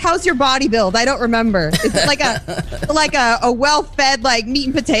 How's your body build? I don't remember. Is it like a well-fed, like meat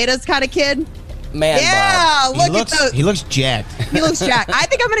and potatoes kind of kid? Man, yeah, Bob. look at those. He looks jacked. He looks jacked. I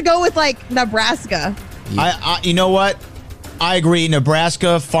think I'm gonna go with like Nebraska. I you know what? I agree.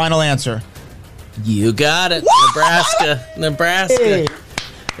 Nebraska. Final answer. You got it. Nebraska. Hey.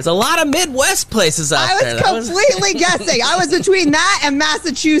 There's a lot of Midwest places out there. I was completely guessing. I was between that and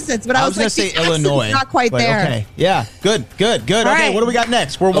Massachusetts, but I was going like, to say Illinois. Not quite there. Okay. Yeah. Good. Okay. Right. What do we got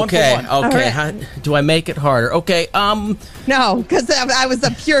next? We're 1 for 1. Okay. How, do I make it harder? Okay. No, because I was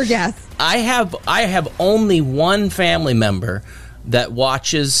a pure guess. I have only one family member that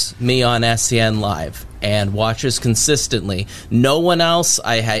watches me on SCN Live and watches consistently. No one else.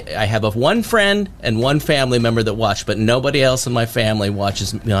 I have one friend and one family member that watch, but nobody else in my family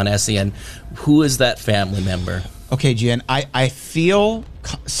watches me on SCN. Who is that family member? Okay, Jen, I feel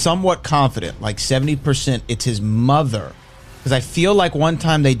somewhat confident, like 70%, it's his mother. Because I feel like one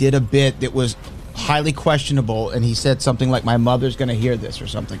time they did a bit that was highly questionable, and he said something like, my mother's going to hear this or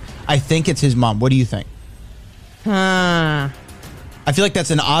something. I think it's his mom. What do you think? I feel like that's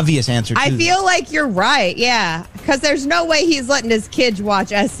an obvious answer, too. I feel like you're right, yeah. Because there's no way he's letting his kids watch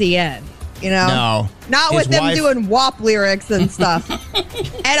SCN, No. Not with them doing WAP lyrics and stuff.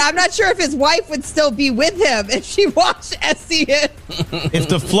 And I'm not sure if his wife would still be with him if she watched SCN. If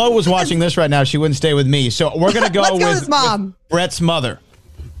the Flo was watching this right now, she wouldn't stay with me. So we're going to go with his mom. Brett's mother.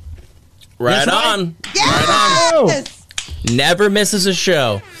 Right on. Yes! Right on. Never misses a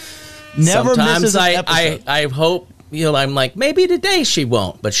show. Never Sometimes misses an episode. I hope, I'm like, maybe today she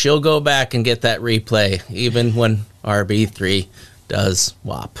won't, but she'll go back and get that replay, even when RB3 does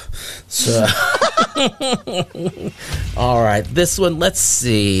WAP. So, all right, this one, let's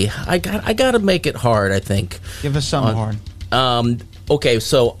see. I got to make it hard, I think. Give us something hard. Okay,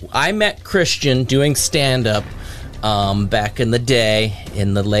 so I met Christian doing stand-up back in the day,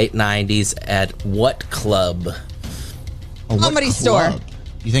 in the late 90s, at what club? Comedy Store.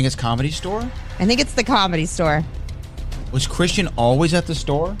 You think it's Comedy Store? I think it's the Comedy Store. Was Christian always at the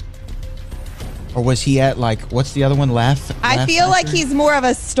store? Or was he at, like, what's the other one? Laugh I feel like he's more of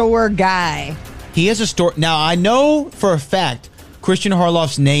a store guy. He is a store. Now, I know for a fact Christian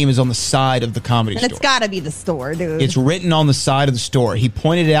Harloff's name is on the side of the Comedy Store. And it's got to be the store, dude. It's written on the side of the store. He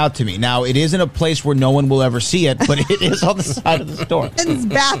pointed it out to me. Now, it isn't a place where no one will ever see it, but it is on the side of the store. It's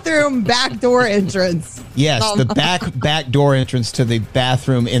bathroom back door entrance. Yes, the back door entrance to the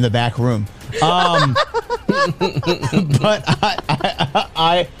bathroom in the back room. But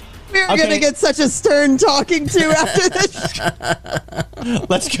we're gonna get such a stern talking to after this.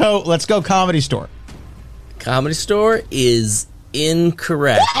 Let's go Comedy Store. Comedy Store is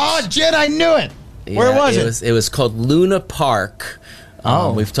incorrect. Oh, Jen, I knew it. Yeah, Where was it? It was called Luna Park.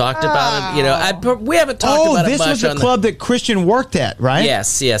 We've talked about it. We haven't talked about it much. This was the club that Christian worked at, right?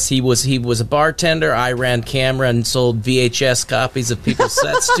 Yes. He was a bartender. I ran camera and sold VHS copies of people's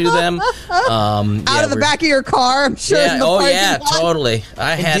sets to them. Out of the back of your car, I'm sure. Yeah. Totally.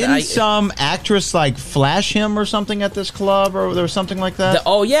 Didn't some actress like flash him or something at this club, or there was something like that?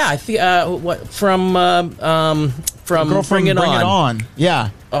 I think from Bring It On. Yeah.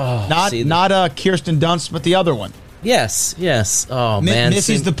 Oh, not Kirsten Dunst, but the other one. Yes. Oh man,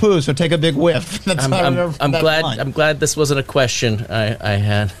 Missy's the poo. So take a big whiff. I'm glad this wasn't a question I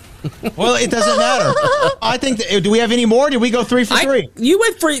had. Well, it doesn't matter. I think. Do we have any more? Did we go 3 for 3? You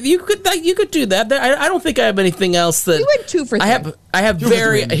went for you could do that. I don't think I have anything else that You went 2 for 3. I have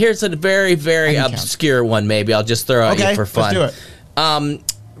here's a very obscure one. Maybe I'll just throw at you for fun. Let's do it.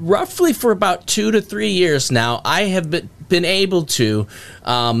 Roughly for about 2 to 3 years now, I have been able to,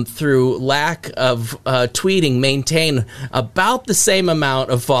 through lack of tweeting, maintain about the same amount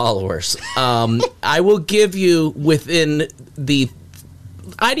of followers. I will give you within the,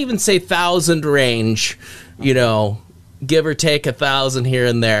 I'd even say 1,000 range, give or take 1,000 here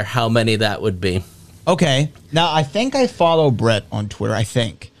and there, how many that would be. Okay. Now, I think I follow Brett on Twitter, I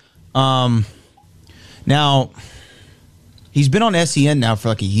think. Now, he's been on SEN now for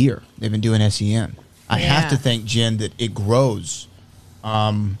like a year. They've been doing SEN. I have to think, Jen, that it grows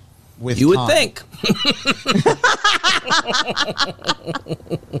with You would time. think.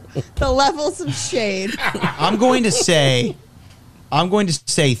 The levels of shade. I'm going to say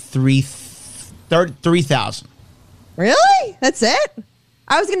 3,000. Really? That's it?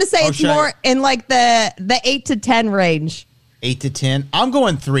 I was going to say it's should I- more in like the 8 to 10 range. 8 to 10. I'm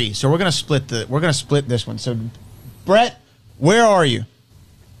going 3. So we're gonna split this one. So, Brett, where are you?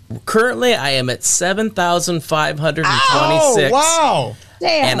 Currently, I am at 7,526. Oh, wow.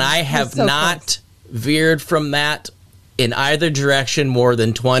 Damn. And I have That's so not close. veered from that in either direction more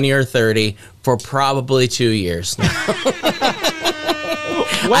than 20 or 30 for probably 2 years now.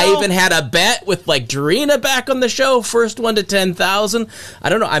 I even had a bet with like Dorina back on the show, first one to 10,000. I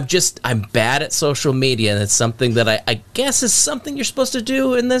don't know. I'm bad at social media, and it's something that I guess is something you're supposed to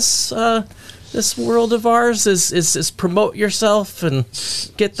do in this this world of ours is promote yourself and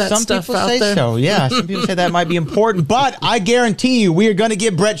get that Some stuff people out say there. so. Yeah, some people say that might be important, but I guarantee you, we are going to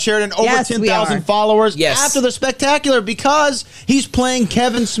give Brett Sheridan over Yes, we 10,000 are. followers Yes. after the spectacular because he's playing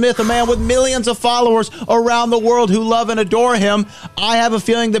Kevin Smith, a man with millions of followers around the world who love and adore him. I have a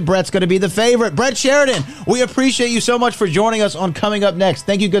feeling that Brett's going to be the favorite. Brett Sheridan, we appreciate you so much for joining us on Coming Up Next.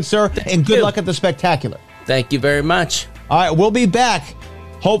 Thank you, good sir, and good luck at the spectacular. Thank you very much. All right, we'll be back,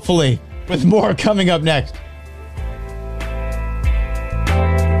 hopefully, with more coming up next.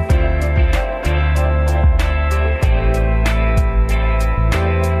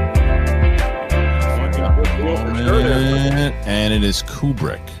 And it is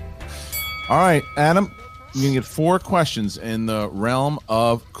Kubrick. All right, Adam, you can get 4 questions in the realm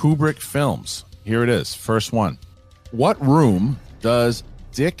of Kubrick films. Here it is. First one. What room does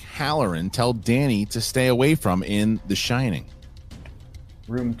Dick Halloran tell Danny to stay away from in The Shining?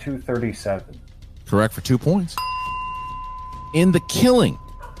 Room 237. Correct for 2 points. In The Killing,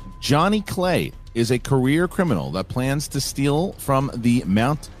 Johnny Clay is a career criminal that plans to steal from the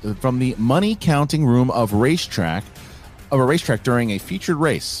money counting room of a racetrack during a featured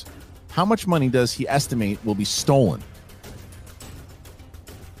race. How much money does he estimate will be stolen?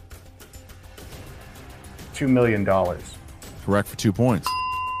 $2 million. Correct for 2 points.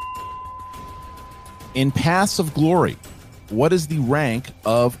 In Paths of Glory, what is the rank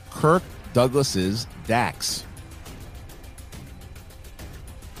of Kirk Douglas's Dax?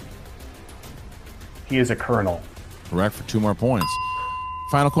 He is a colonel. Correct for 2 more points.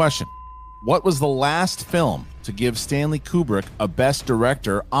 Final question. What was the last film to give Stanley Kubrick a Best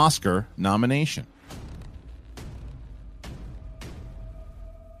Director Oscar nomination?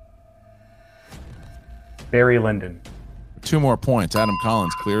 Barry Lyndon. 2 more points. Adam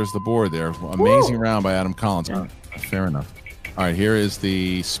Collins clears the board there. Amazing round by Adam Collins. Fair enough. All right, here is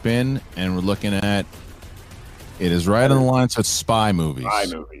the spin, and we're looking at it is right on the line, so it's spy movies. Spy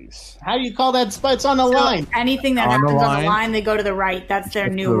movies. How do you call that spy? It's on the line. Anything that On the happens on line. the line, they go to the right. That's their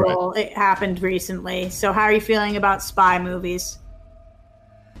new Right. rule. It happened recently. So how are you feeling about spy movies?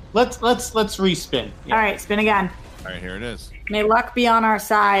 Let's respin. All right, spin again. All right, here it is. May luck be on our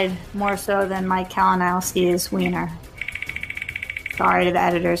side more so than Mike Kalinowski's wiener. Sorry to the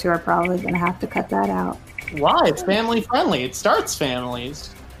editors who are probably going to have to cut that out. Why? It's family friendly. It starts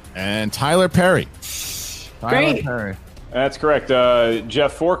families. And Tyler Perry. Great. Perry. That's correct.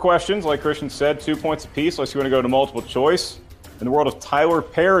 Jeff, 4 questions. Like Christian said, 2 points apiece. Unless you want to go to multiple choice. In the world of Tyler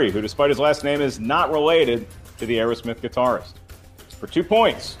Perry, who, despite his last name, is not related to the Aerosmith guitarist. For 2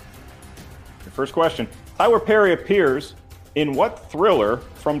 points. Your first question. Tyler Perry appears in what thriller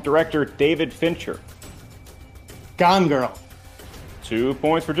from director David Fincher? Gone Girl. 2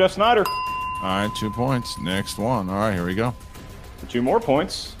 points for Jeff Snyder. All right, 2 points. Next one. All right, here we go. For 2 more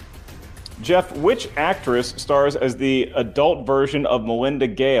points. Jeff, which actress stars as the adult version of Melinda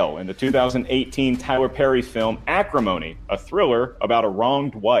Gale in the 2018 Tyler Perry film Acrimony, a thriller about a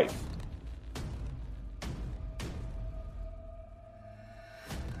wronged wife?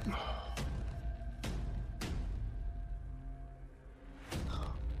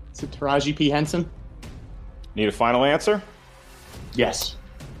 Taraji P. Henson. Need a final answer? Yes.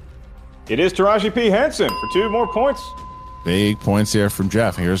 It is Taraji P. Henson for 2 more points. Big points here from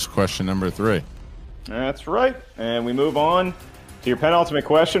Jeff. Here's question number 3. That's right. And we move on to your penultimate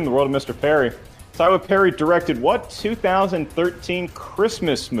question, the world of Mr. Perry. Tyler Perry directed what 2013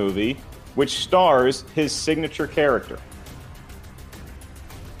 Christmas movie which stars his signature character?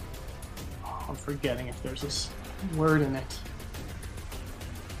 Oh, I'm forgetting if there's this word in it.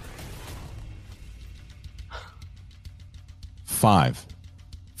 Five,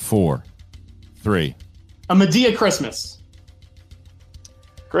 4, 3. A Medea Christmas.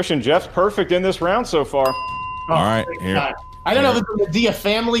 Christian, Jeff's perfect in this round so far. Oh, All right, here. God. I don't know if it's a Medea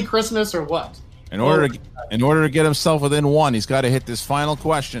family Christmas or what. In order to get himself within 1, he's got to hit this final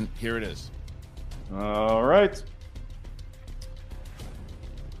question. Here it is. All right.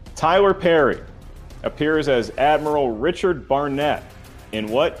 Tyler Perry appears as Admiral Richard Barnett in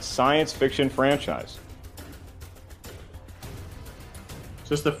what science fiction franchise?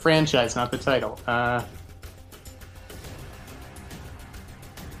 Just the franchise, not the title.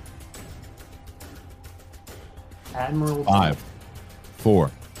 Admiral. 5,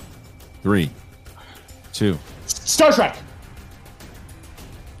 4, 3, 2. Star Trek.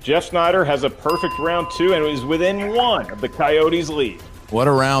 Jeff Snyder has a perfect round 2 and is within 1 of the Coyotes' lead. What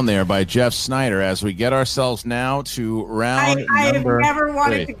a round there by Jeff Snyder as we get ourselves now to round I've number never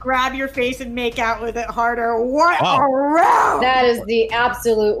wanted 3. to grab your face and make out with it harder. What Wow. a round! That is the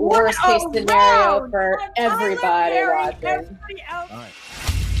absolute What worst case a scenario round! for everybody Perry, watching. everybody else. All right.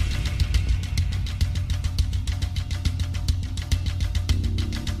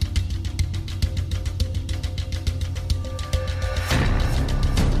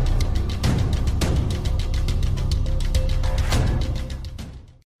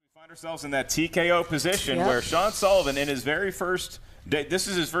 Ourselves in that TKO position Yep. where Sean Sullivan, in his very first this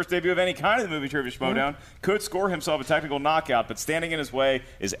is his first debut of any kind of the movie Trivia Schmodown, could score himself a technical knockout, but standing in his way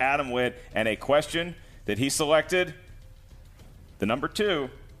is Adam Witt, and a question that he selected, the number 2,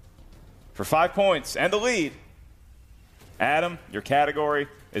 for 5 points and the lead. Adam, your category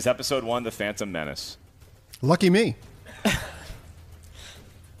is Episode 1, The Phantom Menace. Lucky me.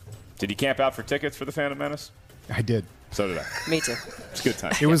 Did you camp out for tickets for The Phantom Menace? I did. So did I. Me too. It's a good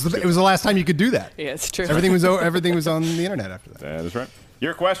time. It was the last time you could do that. Yeah, it's true. Everything was on the internet after that. That is right.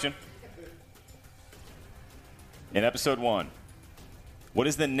 Your question. In Episode 1, what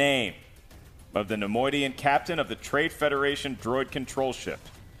is the name of the Nemoidian captain of the Trade Federation droid control ship?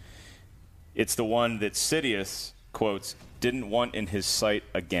 It's the one that Sidious, quotes, didn't want in his sight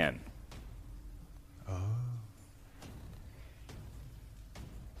again.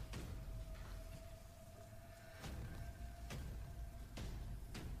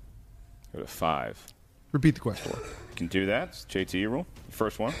 Go to 5. Repeat the question. You can do that. It's JTE rule. The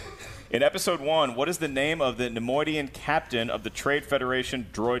first one. In Episode 1, what is the name of the Nemoidian captain of the Trade Federation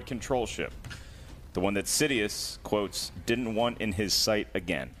droid control ship? The one that Sidious, quotes, didn't want in his sight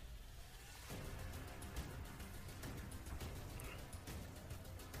again.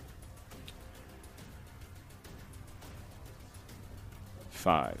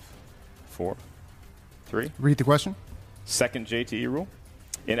 Five, 4, 3. Read the question. Second JTE rule.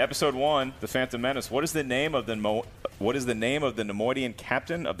 In Episode 1, The Phantom Menace, what is the name of the Nemoidian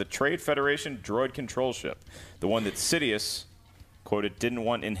captain of the Trade Federation droid control ship? The one that Sidious, quoted, didn't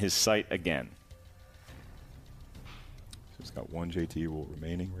want in his sight again. So it's got 1 JTE rule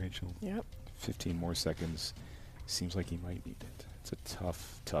remaining, Rachel. Yep. 15 more seconds. Seems like he might need it. It's a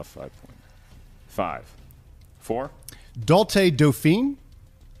tough 5-point. 5, 4. Dalte Dauphine.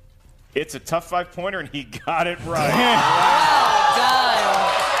 It's a tough 5-pointer, and he got it right. Done.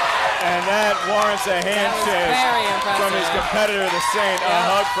 And that warrants a handshake very impressive. from his competitor, the Saint. A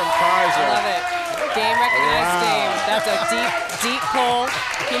hug from Kaiser. I love it. Game recognized game. That's a deep pull.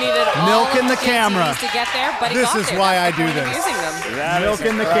 He needed all Milk in the JTs camera. to get there, but he This got is there. why That's I the do point of this. using them. That Milk is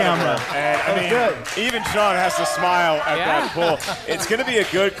in the incredible. camera. And I mean, even Sean has to smile at that pull. It's going to be a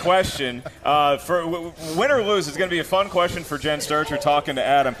good question. For win or lose, it's going to be a fun question for Jen Sturcher talking to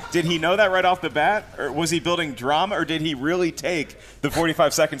Adam. Did he know that right off the bat? Or was he building drama? Or did he really take the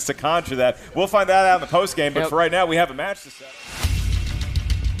 45 seconds to conjure that? We'll find that out in the postgame. But for right now, we have a match to set.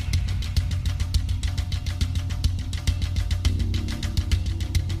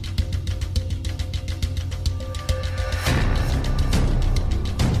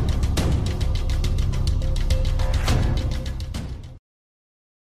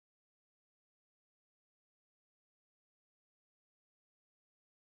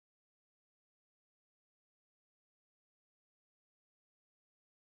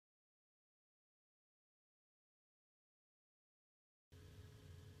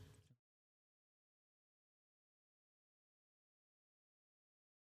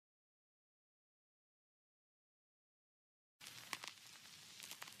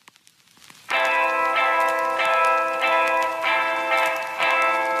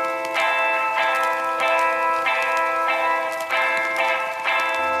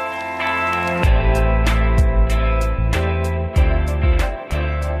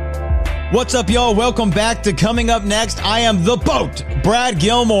 What's up, y'all? Welcome back to Coming Up Next. I am the boat, Brad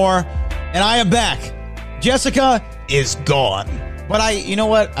Gilmore, and I am back. Jessica is gone. But you know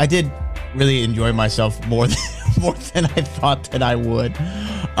what? I did really enjoy myself more than I thought that I would.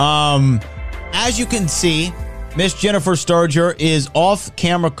 As you can see, Miss Jennifer Sturger is off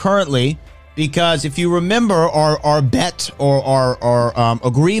camera currently because if you remember our bet or our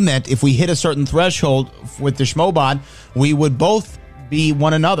agreement, if we hit a certain threshold with the Schmobot, we would both be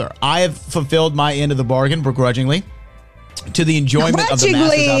one another. I have fulfilled my end of the bargain begrudgingly to the enjoyment of the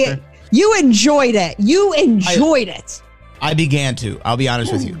masses out there. You enjoyed it. You enjoyed it. I began to. I'll be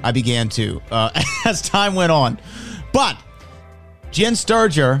honest with you. I began to as time went on. But Jen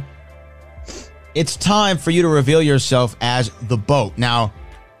Sturger, it's time for you to reveal yourself as the boat. Now,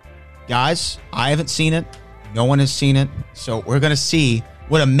 guys, I haven't seen it. No one has seen it. So we're going to see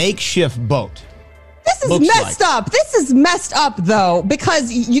what a makeshift boat This is messed up. This is messed up, though, because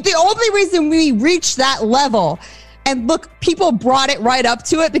the only reason we reached that level, and look, people brought it right up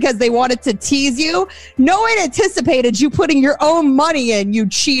to it because they wanted to tease you. No one anticipated you putting your own money in, you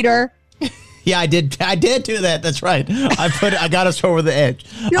cheater. Yeah, I did do that. That's right. I got us over the edge.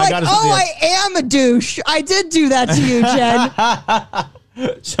 You're like, I am a douche. I did do that to you,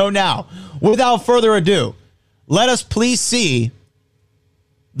 Jen. So now, without further ado, let us please see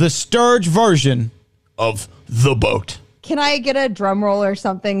the Sturge version of the boat. Can I get a drum roll or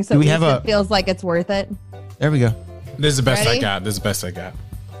something so it feels like it's worth it? There we go. This is the best Ready? I got. This is the best I got.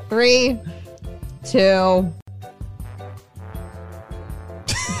 3, 2.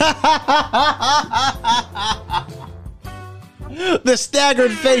 The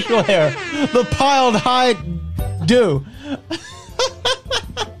staggered facial hair, the piled high dew.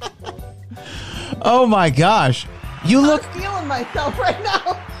 Oh my gosh. You look. I'm feeling myself right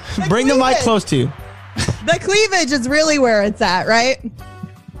now. Bring the mic close to you. The cleavage is really where it's at, right?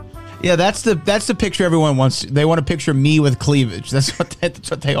 Yeah, that's the picture everyone wants. They want to picture me with cleavage. That's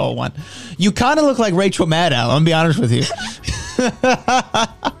what they all want. You kind of look like Rachel Maddow. I'm gonna be honest with you.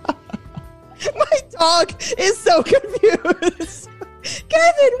 My dog is so confused.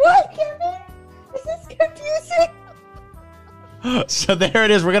 Kevin, what, Kevin? This is confusing. So there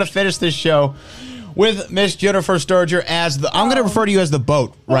it is. We're gonna finish this show with Miss Jennifer Sturger as the. I'm gonna refer to you as the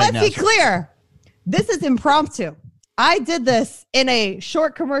boat right now. Let's be clear. This is impromptu. I did this in a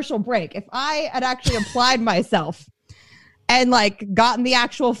short commercial break. If I had actually applied myself and like gotten the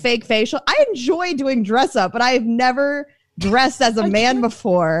actual fake facial, I enjoy doing dress up, but I have never dressed as a man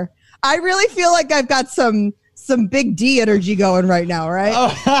before. I really feel like I've got some big D energy going right now, right?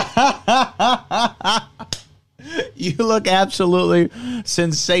 You look absolutely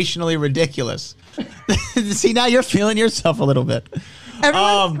sensationally ridiculous. See, now you're feeling yourself a little bit.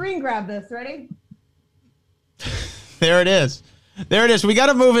 Everyone screen grab this. Ready? There it is. There it is. We got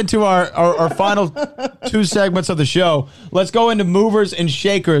to move into our final 2 segments of the show. Let's go into movers and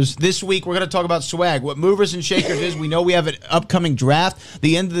shakers. This week, we're going to talk about swag. What movers and shakers is, we know we have an upcoming draft.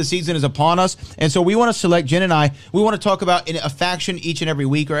 The end of the season is upon us. And so we want to select, Jen and I, we want to talk about a faction each and every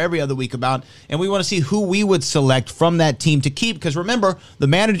week or every other week about, and we want to see who we would select from that team to keep. Because remember, the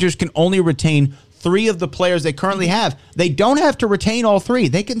managers can only retain 3 of the players they currently have. They don't have to retain all 3.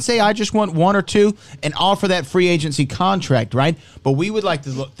 They can say, I just want 1 or 2 and offer that free agency contract, right? But we would like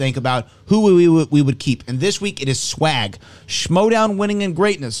to think about who we would keep. And this week it is swag. Schmodown winning and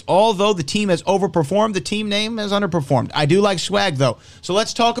greatness. Although the team has overperformed, the team name has underperformed. I do like swag though. So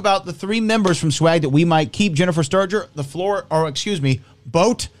let's talk about the 3 members from swag that we might keep. Jennifer Sturger,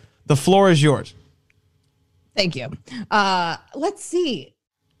 boat, the floor is yours. Thank you. Let's see.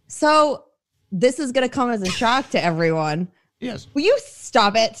 So this is going to come as a shock to everyone. Yes. Will you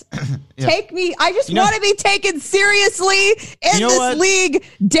stop it? Yeah. Take me. I just want to be taken seriously in this league.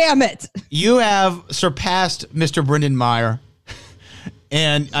 Damn it. You have surpassed Mr. Brendan Meyer.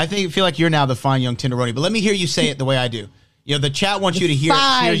 And I feel like you're now the fine young tenderoni. But let me hear you say it the way I do. You know, the chat wants you to hear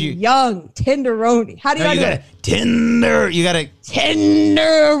you. Young tenderoni. How do you do it? You got to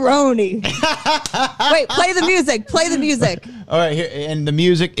tenderoni. Wait, play the music. Play the music. All right, here, and the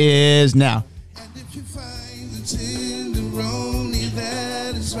music is now.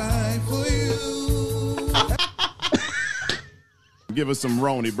 Give us some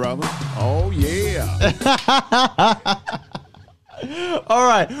Roni, brother. Oh, yeah. All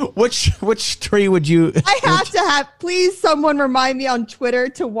right. Which tree would you... I have to have... Please, someone remind me on Twitter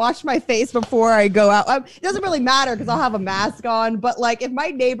to wash my face before I go out. It doesn't really matter because I'll have a mask on. But, like, if my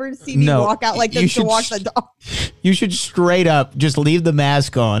neighbors see me walk out like this to wash the dog... You should straight up just leave the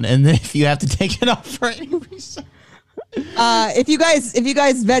mask on. And then if you have to take it off for any reason... If you guys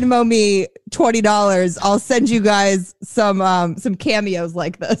Venmo me $20, I'll send you guys some cameos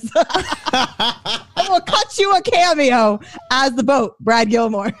like this. I will cut you a cameo as the boat, Brad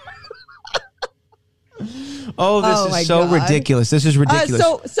Gilmore. Oh, this is so God. ridiculous. This is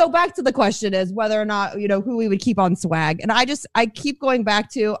ridiculous. So back to the question is whether or not, who we would keep on swag. And I keep going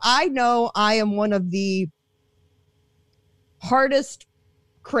back to, I know I am one of the hardest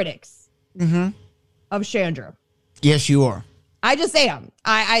critics of Chandru. Yes, you are. I just am.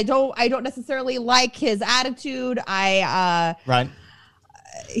 I don't necessarily like his attitude. Right.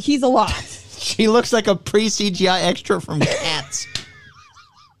 He's a lot. She looks like a pre-CGI extra from Cats.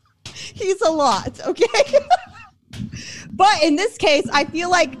 He's a lot, okay? But in this case, I feel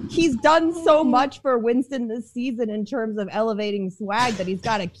like he's done so much for Winston this season in terms of elevating swag that he's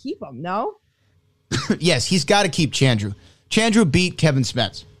got to keep him, no? Yes, he's got to keep Chandru. Chandru beat Kevin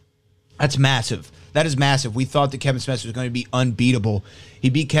Smets. That's massive. That is massive. We thought that Kevin Smets was going to be unbeatable. He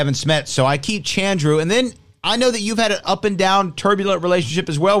beat Kevin Smets. So I keep Chandru. And then I know that you've had an up and down turbulent relationship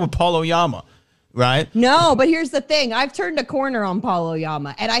as well with Paul Oyama, right? No, but here's the thing. I've turned a corner on Paul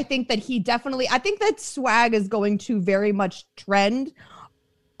Oyama. And I think that I think that swag is going to very much trend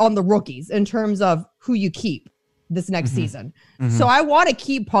on the rookies in terms of who you keep this next season. So I want to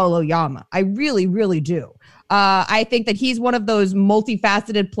keep Paul Oyama. I really, really do. I think that he's one of those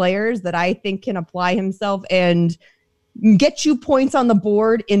multifaceted players that I think can apply himself and get you points on the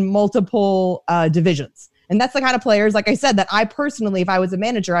board in multiple divisions. And that's the kind of players, like I said, that I personally, if I was a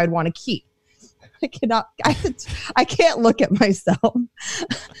manager, I'd want to keep. I can't look at myself.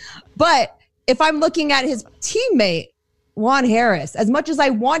 But if I'm looking at his teammate, Juan Harris, as much as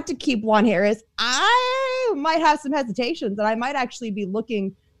I want to keep Juan Harris, I might have some hesitations that I might actually be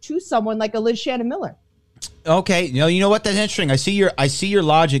looking to someone like a Liz Shannon Miller. Okay, you know what? That's interesting. I see your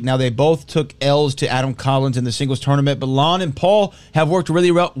logic. Now, they both took L's to Adam Collins in the singles tournament, but Lon and Paul have worked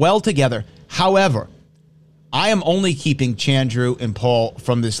really well together. However, I am only keeping Chandru and Paul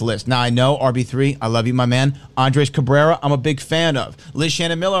from this list. Now, I know RB3, I love you, my man. Andres Cabrera, I'm a big fan of. Liz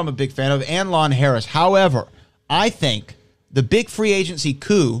Shannon Miller, I'm a big fan of, and Lon Harris. However, I think the big free agency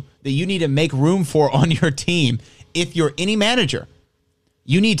coup that you need to make room for on your team, if you're any manager,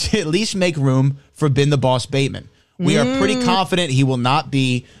 you need to at least make room for Ben the Boss Bateman. We are pretty confident he will not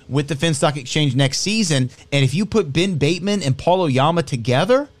be with the Finstock Exchange next season. And if you put Ben Bateman and Paul Oyama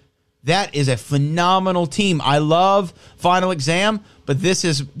together, that is a phenomenal team. I love Final Exam, but this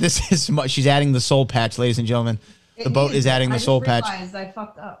is she's adding the soul patch, ladies and gentlemen. The boat is adding the soul patch. I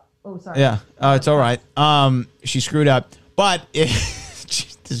fucked up. Oh, sorry. Yeah, it's all right. She screwed up, but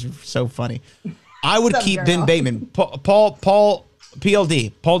this is so funny. I would keep Ben Bateman, Paul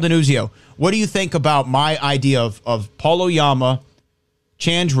PLD, Paul Denuzio. What do you think about my idea of Paul Oyama,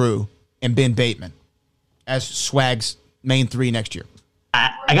 Chandru, and Ben Bateman as Swag's main three next year?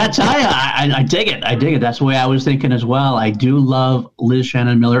 I got to tell you, I dig it. I dig it. That's the way I was thinking as well. I do love Liz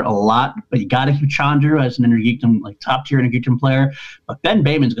Shannon Miller a lot, but you got to keep Chandru as an Innergeekdom, like top tier Innergeekdom player. But Ben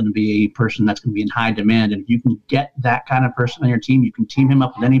Bateman's going to be a person that's going to be in high demand. And if you can get that kind of person on your team, you can team him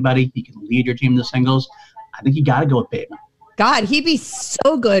up with anybody. He can lead your team in the singles. I think you got to go with Bateman. God, he'd be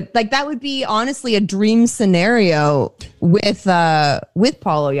so good. Like that would be honestly a dream scenario with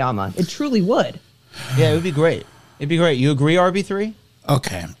Paul Oyama. It truly would. Yeah, it would be great. It'd be great. You agree, RB3?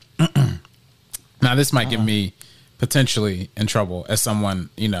 Okay. Now this might get me potentially in trouble as someone,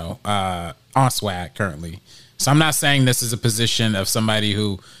 on Swag currently. So I'm not saying this is a position of somebody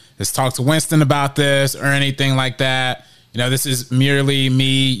who has talked to Winston about this or anything like that. This is merely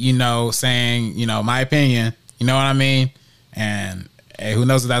me, saying, my opinion. You know what I mean? And hey, who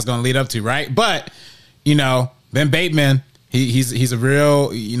knows what that's going to lead up to, right? But, Ben Bateman, he's a real,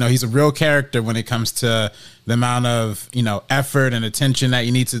 he's a real character when it comes to the amount of, effort and attention that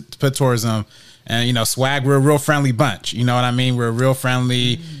you need to put towards him. And, Swag, we're a real friendly bunch. You know what I mean? We're a real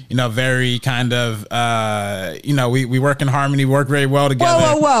friendly, very kind of, we work in harmony, work very well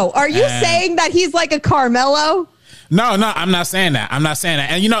together. Whoa. Are you saying that he's like a Carmelo? No, I'm not saying that. And,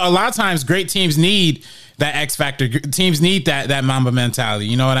 a lot of times great teams need that X factor. Teams need that Mamba mentality.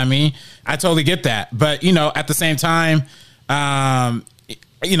 You know what I mean? I totally get that. But, at the same time,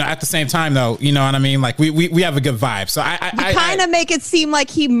 though, you know what I mean? Like we have a good vibe. So I kind of make it seem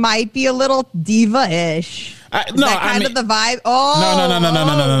like he might be a little diva-ish. Of the vibe. Oh,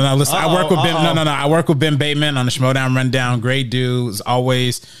 no. Listen, I work with Ben. No. I work with Ben Bateman on the Schmodown Rundown. Great dude,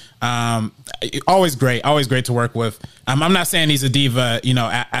 always great to work with. I'm not saying he's a diva,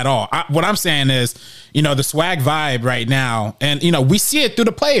 at all. What I'm saying is, the Swag vibe right now, and we see it through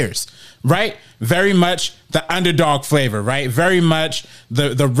the players, right? Very much the underdog flavor, right? Very much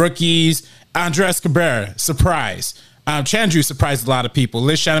the rookies. Andres Cabrera, surprise. Chandru surprised a lot of people.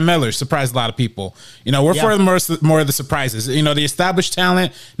 Liz Shannon Miller surprised a lot of people. You know, we're for more of the surprises. You know, the established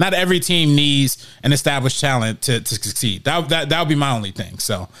talent. Not every team needs an established talent to succeed. That would be my only thing.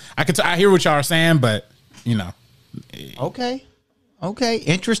 So I hear what y'all are saying, but you know. Okay,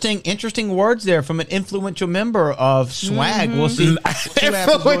 interesting words there from an influential member of Swag. We'll see.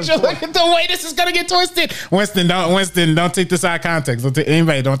 Influential. Look at the way this is gonna get twisted. Winston, don't take this out of context. Don't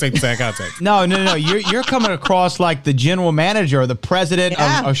take this out of context. No. You're coming across like the general manager or the president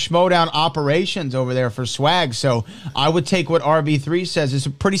of Schmodown operations over there for Swag. So I would take what RB3 says. It's a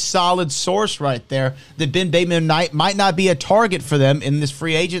pretty solid source right there. That Ben Bateman might not be a target for them in this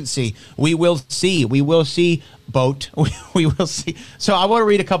free agency. We will see. Boat. We will see. So I want to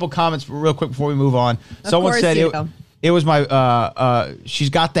read a couple comments real quick before we move on. Someone said it was my she's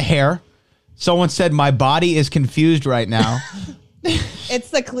got the hair. Someone said my body is confused right now. It's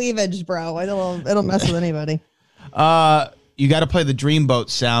the cleavage, bro. It'll mess with anybody. You got to play the Dreamboat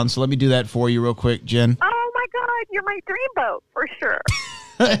sound. So let me do that for you real quick, Jen. Oh my God, you're my dreamboat for sure.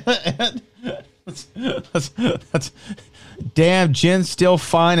 That's damn, Jen's still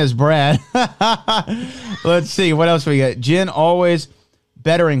fine as Brad. Let's see what else we got. Jen always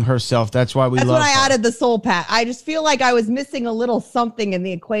bettering herself. That's why That's love when I her. added the soul patch. I just feel like I was missing a little something in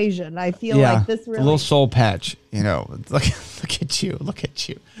the equation. I feel like this really a little soul patch. You know, look at you.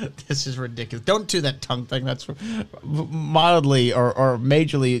 This is ridiculous. Don't do that tongue thing. That's mildly or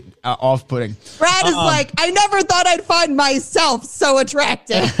majorly off-putting. Brad is like, I never thought I'd find myself so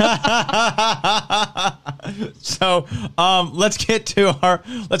attractive. So let's get to our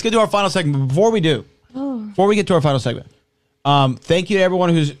final segment. Before we get to our final segment, thank you to everyone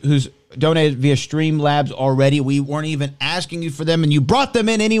who's donated via Streamlabs already. We weren't even asking you for them, and you brought them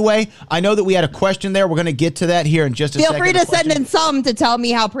in anyway. I know that we had a question there. We're going to get to that here in just a second. Feel free to send in some to tell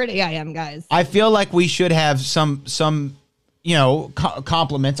me how pretty I am, guys. I feel like we should have some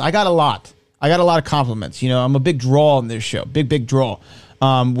compliments. I got a lot of compliments. You know, I'm a big draw on this show. Big draw.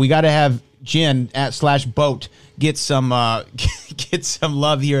 We got to have Jen @/boat get some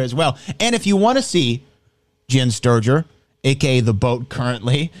love here as well. And if you want to see Jen Sturger, aka the Boat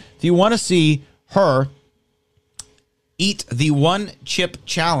currently, if you want to see her eat the one chip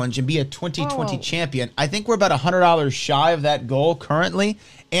challenge and be a 2020 champion, I think we're about $100 shy of that goal currently.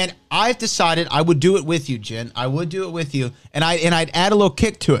 And I've decided I would do it with you, Jen. I would do it with you. And I'd add a little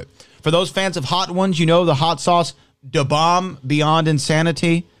kick to it. For those fans of hot ones, you know the hot sauce, Da Bomb Beyond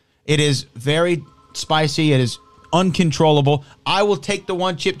Insanity. It is very spicy. It is uncontrollable. I will take the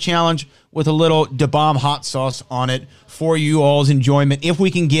one chip challenge with a little Da Bomb hot sauce on it for you all's enjoyment. If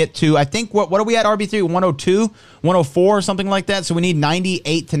we can get to, I think, what are we at, RB3? 102, 104 or something like that. So we need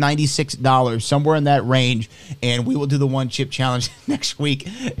 $98 to $96, somewhere in that range. And we will do the one chip challenge next week.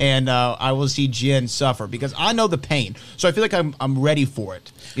 And I will see Jen suffer because I know the pain. So I feel like I'm ready for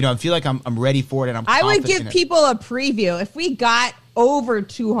it. You know, I feel like I'm ready for it. And I would give people a preview. If we got over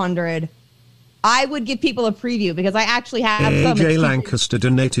 200, I would give people a preview because I actually have some. AJ Lancaster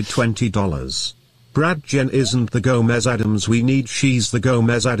donated $20. Brad, Jen isn't the Gomez Adams we need. She's the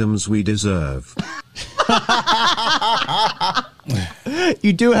Gomez Adams we deserve.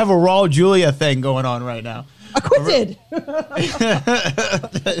 You do have a Raul Julia thing going on right now. Acquitted.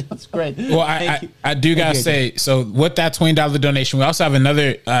 That's great. Well, I do gotta say, so with that $20 donation, we also have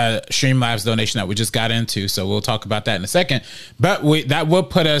another Streamlabs donation that we just got into. So we'll talk about that in a second. But that will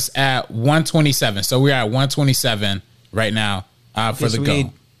put us at 127. So we're at 127 right now for the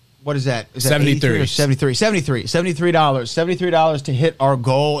goal. What is that? Is that 73 or 73? $73 to hit our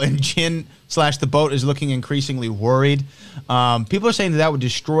goal, and Jen /the Boat is looking increasingly worried. People are saying that would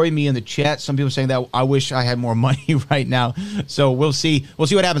destroy me in the chat. Some people are saying that I wish I had more money right now. So we'll see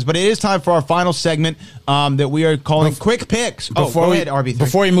what happens. But it is time for our final segment that we are calling Quick Picks. Go ahead, RB3.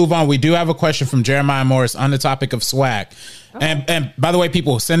 Before we move on, we do have a question from Jeremiah Morris on the topic of swag. And by the way,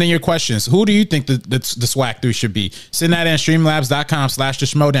 people, send in your questions. Who do you think the swag 3 should be? Send that in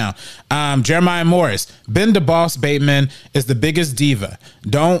streamlabs.com/theschmodown. Jeremiah Morris, Ben the Boss Bateman is the biggest diva.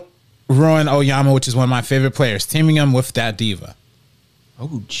 Don't ruin Oyama, which is one of my favorite players. Teaming him with that diva.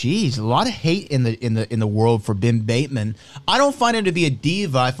 Oh, geez, a lot of hate in the world for Ben Bateman. I don't find him to be a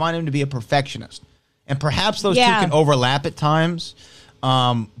diva. I find him to be a perfectionist, and perhaps those two can overlap at times.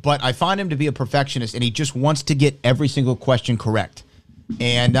 But I find him to be a perfectionist, and he just wants to get every single question correct,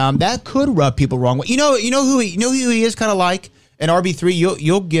 and that could rub people wrong. You know who he is kind of like. And RB3,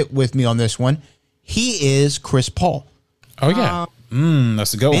 you'll get with me on this one. He is Chris Paul. Oh yeah.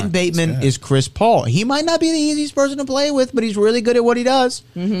 That's a good one. Ben Bateman is Chris Paul. He might not be the easiest person to play with, but he's really good at what he does.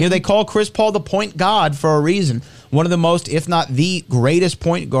 Mm-hmm. You know, they call Chris Paul the point god for a reason. One of the most, if not the greatest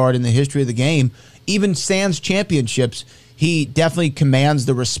point guard in the history of the game. even sans championships, he definitely commands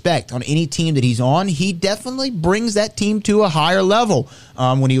the respect on any team that he's on. He definitely brings that team to a higher level.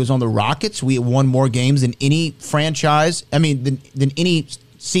 When he was on the Rockets, we won more games than any franchise. I mean, than any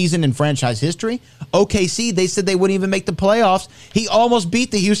season in franchise history. OKC, they said they wouldn't even make the playoffs. He almost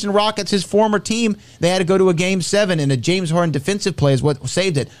beat the Houston Rockets, his former team. They had to go to a Game 7, and a James Harden defensive play is what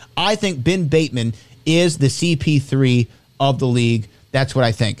saved it. I think Ben Bateman is the CP3 of the league. That's what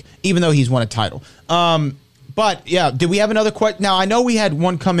I think, even though he's won a title. But, yeah, did we have another question? Now, I know we had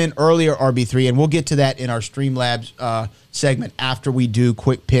one come in earlier, RB3, and we'll get to that in our Streamlabs segment after we do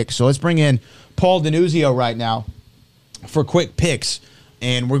quick picks. So let's bring in Paul Denuzio right now for quick picks.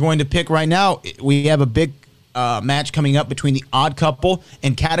 And we're going to pick right now. We have a big match coming up between the Odd Couple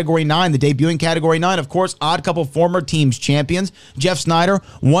and Category 9, the debuting Category 9. Of course, Odd Couple former team's champions. Jeff Snyder,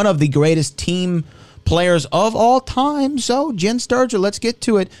 one of the greatest team players of all time. So, Jen Sturger, let's get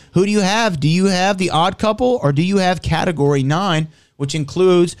to it. Who do you have? Do you have the Odd Couple, or do you have Category 9, which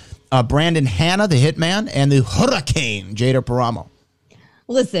includes Brandon Hanna, the Hitman, and the Hurricane, Jada Paramo?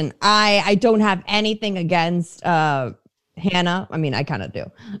 Listen, I don't have anything against Hannah. I mean, I kind of do.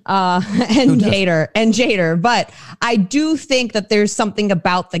 And Jader. But I do think that there's something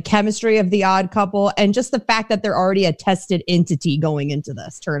about the chemistry of the Odd Couple and just the fact that they're already a tested entity going into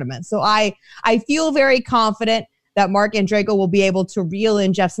this tournament. So I feel very confident that Mark Andreyko will be able to reel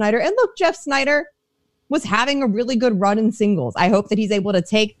in Jeff Snyder. And look, Jeff Snyder was having a really good run in singles. I hope that he's able to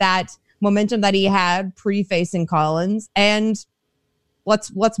take that momentum that he had pre-facing Collins and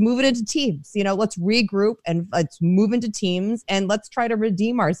let's move it into teams. Let's regroup and let's move into teams and let's try to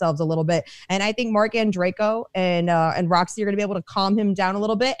redeem ourselves a little bit. And I think Mark Andreyko and Roxy are going to be able to calm him down a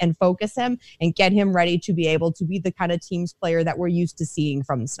little bit and focus him and get him ready to be able to be the kind of teams player that we're used to seeing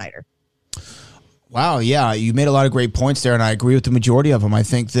from Snyder. Wow, yeah, you made a lot of great points there, and I agree with the majority of them. I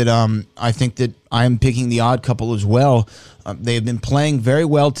think that I'm picking the Odd Couple as well. They've been playing very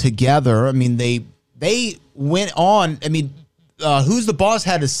well together. I mean, they went on. I mean, Who's the Boss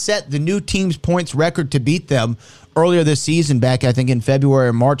had to set the new team's points record to beat them earlier this season, back I think in February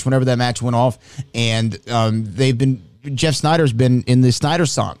or March, whenever that match went off, and Jeff Snyder's been in the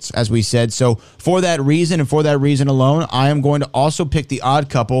Snydersance, as we said. So for that reason and for that reason alone, I am going to also pick the Odd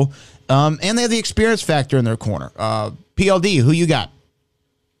Couple, and they have the experience factor in their corner. PLD, who you got?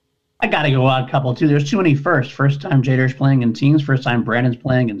 I got to go Odd Couple, too. There's too many firsts. First time Jader's playing in teams. First time Brandon's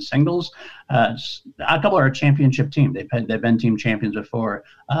playing in singles. Odd Couple are a championship team. They've been team champions before.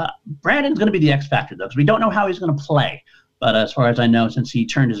 Brandon's going to be the X factor, though, because we don't know how he's going to play. But as far as I know, since he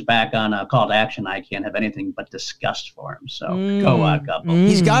turned his back on Call to Action, I can't have anything but disgust for him. So go Odd Couple.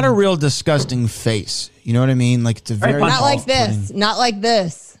 He's got a real disgusting face. You know what I mean? Like, it's a very not like this. Not like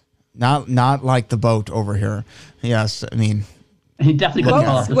this. Not like the boat over here. Yes, I mean. He definitely couldn't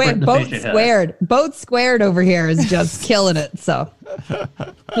call off the Boat squared over here is just killing it. So,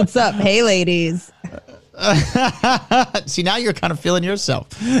 what's up? Hey, ladies. See, now you're kind of feeling yourself.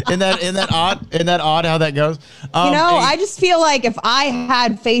 In that odd how that goes. I just feel like if I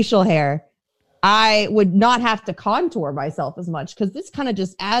had facial hair, I would not have to contour myself as much, because this kind of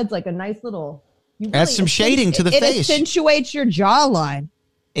just adds like a nice little. Adds some shading to the face. It accentuates your jawline.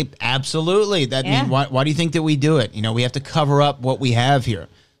 Absolutely. That means why do you think that we do it? We have to cover up what we have here.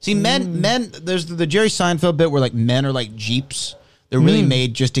 See, men. There's the Jerry Seinfeld bit where like men are like Jeeps. They're really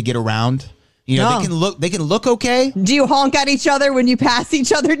made just to get around. They can look okay. Do you honk at each other when you pass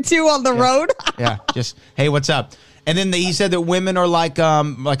each other too on the road? Yeah. Just, hey, what's up? And then he said that women are like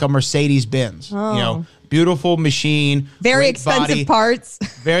a Mercedes Benz. Beautiful machine, very expensive parts.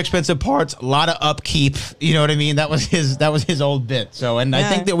 Very expensive parts, a lot of upkeep. You know what I mean? That was his old bit. So, and I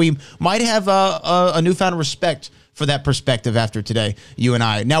think that we might have a newfound respect for that perspective after today, you and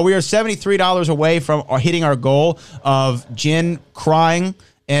I. Now we are $73 away from hitting our goal of Jen crying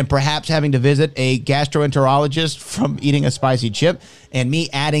and perhaps having to visit a gastroenterologist from eating a spicy chip, and me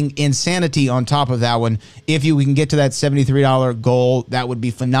adding insanity on top of that one. If we can get to that $73 goal, that would be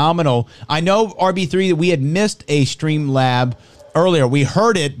phenomenal. I know, RB3, that we had missed a Streamlab earlier. We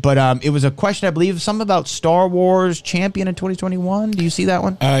heard it, but it was a question, I believe, something about Star Wars Champion in 2021. Do you see that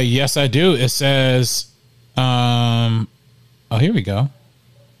one? Yes, I do. It says, here we go.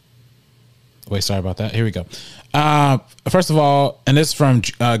 Wait, sorry about that. Here we go. First of all, and this is from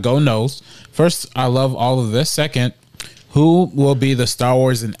Go Knows. First, I love all of this. Second, who will be the Star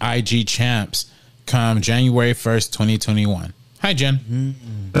Wars and IG champs come January 1st, 2021? Hi, Jen.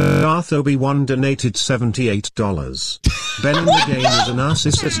 Darth Obi-Wan donated $78. Ben in the game is a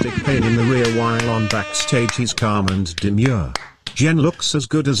narcissistic pain in the rear, while on backstage he's calm and demure. Jen looks as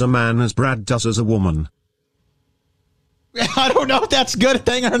good as a man as Brad does as a woman. I don't know if that's a good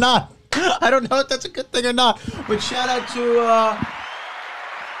thing or not. I don't know if that's a good thing or not. But shout out to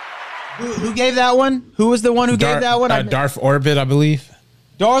who gave that one? Who was the one who gave that one? Darth Orbit, I believe.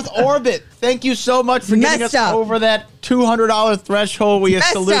 Darth Orbit, thank you so much for getting us over that $200 threshold. We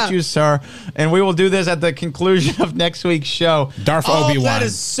salute you, sir. And we will do this at the conclusion of next week's show. Darth Obi-Wan. That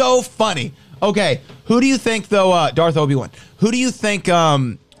is so funny. Okay, who do you think, though, Darth Obi-Wan, who do you think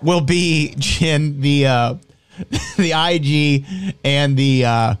will be, Jen, the IG and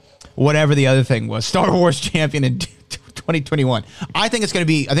the whatever the other thing was, Star Wars champion in 2021? I think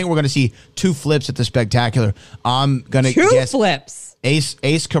we're going to see two flips at the Spectacular. I'm going to guess flips.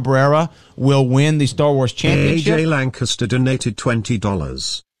 Ace Cabrera will win the Star Wars Championship. AJ Lancaster donated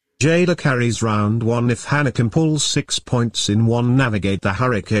 $20. Jada carries round 1 if Hanneken pulls 6 points in 1. Navigate the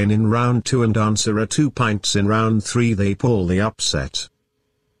Hurricane in round 2 and answer a 2 pints in round 3. They pull the upset.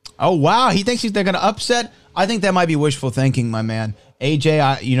 Oh, wow. He thinks they're going to upset? I think that might be wishful thinking, my man. AJ,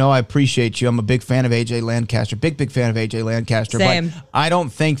 I appreciate you. I'm a big fan of AJ Lancaster. Big fan of AJ Lancaster. Same. But I don't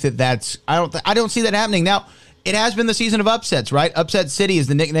think that's I don't see that happening. Now, it has been the season of upsets, right? Upset City is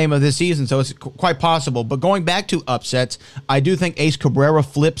the nickname of this season, so it's quite possible. But going back to upsets, I do think Ace Cabrera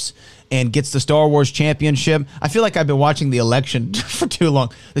flips and gets the Star Wars Championship. I feel like I've been watching the election for too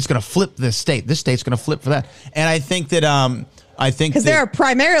long. It's going to flip this state. This state's going to flip for that. And I think that because there are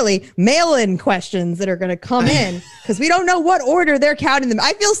primarily mail-in questions that are going to come in because we don't know what order they're counting them.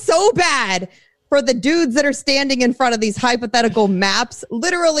 I feel so bad for the dudes that are standing in front of these hypothetical maps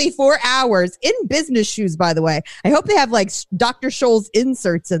literally for hours in business shoes, by the way. I hope they have like Dr. Scholl's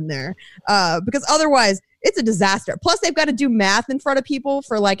inserts in there because otherwise it's a disaster. Plus they've got to do math in front of people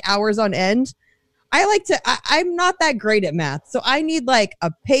for like hours on end. I'm not that great at math. So I need like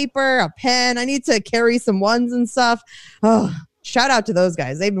a paper, a pen. I need to carry some ones and stuff. Oh, shout out to those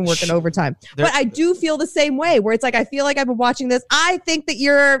guys. They've been working overtime. But I do feel the same way where it's like, I feel like I've been watching this. I think that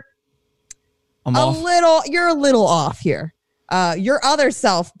you're a little off here. Your other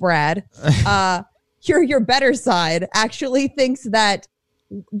self, Brad, your better side actually thinks that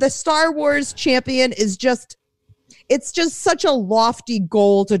the Star Wars champion is it's just such a lofty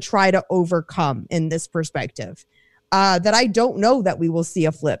goal to try to overcome in this perspective that I don't know that we will see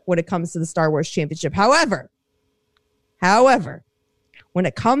a flip when it comes to the Star Wars championship. However, when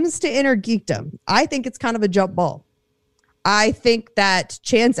it comes to Inner Geekdom, I think it's kind of a jump ball. I think that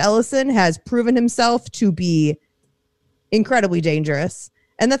Chance Ellison has proven himself to be incredibly dangerous.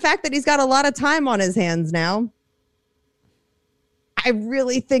 And the fact that he's got a lot of time on his hands now, I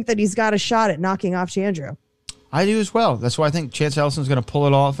really think that he's got a shot at knocking off Chandru. I do as well. That's why I think Chance Ellison's going to pull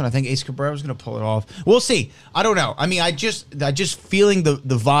it off, and I think Ace Cabrera is going to pull it off. We'll see. I don't know. I mean, I just feeling the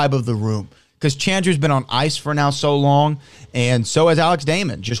vibe of the room. Because Chandru's been on ice for now so long, and so has Alex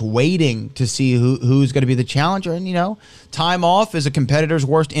Damon, just waiting to see who's going to be the challenger. And, time off is a competitor's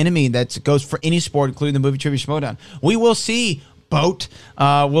worst enemy. That goes for any sport, including the Movie Trivia Schmodown. We will see, Boat.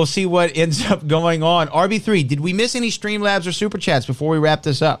 We'll see what ends up going on. RB3, did we miss any Streamlabs or Super Chats before we wrap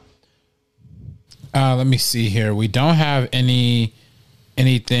this up? Let me see here. We don't have anything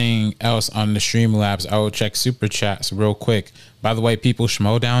else on the Streamlabs. I will check Super Chats real quick. By the way, people,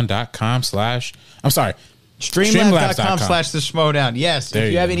 Schmodown.com/ Streamlabs.com/the Schmodown. Yes.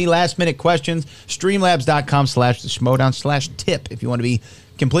 If you have any last minute questions, Streamlabs.com/the Schmodown /tip if you want to be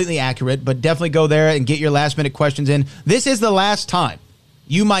completely accurate, but definitely go there and get your last minute questions in. This is the last time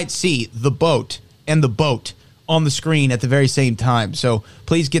you might see the boat and the boat on the screen at the very same time. So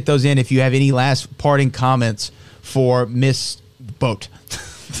please get those in if you have any last parting comments for Miss Boat,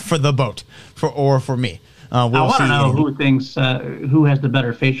 for the boat, or for me. I want to know who thinks who has the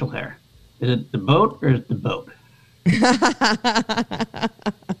better facial hair. Is it the boat or is it the boat?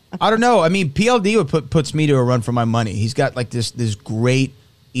 I don't know. I mean, PLD puts me to a run for my money. He's got like this great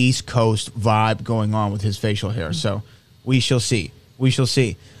East Coast vibe going on with his facial hair. So we shall see. We shall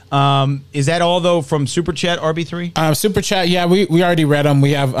see. Is that all though from Super Chat, RB3? Super Chat, yeah, we already read them.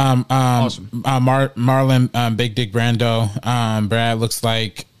 We have awesome. Marlon, Big Dick Brando. Brad looks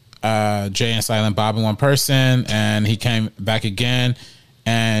like Jay and Silent Bob in one person, and he came back again,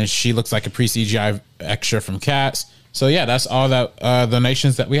 and she looks like a pre-CGI extra from Cats. So yeah, that's all the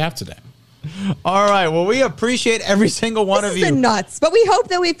donations that we have today. All right. Well, we appreciate every single one of you. This has been nuts, but we hope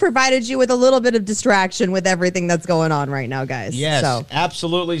that we've provided you with a little bit of distraction with everything that's going on right now, guys. Yes,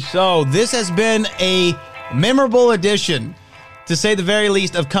 absolutely so. This has been a memorable edition, to say the very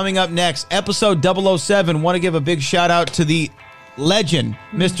least, of Coming Up Next, episode 007. Want to give a big shout out to the legend,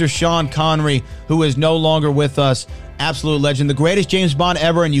 Mr. Sean Connery, who is no longer with us. Absolute legend, the greatest James Bond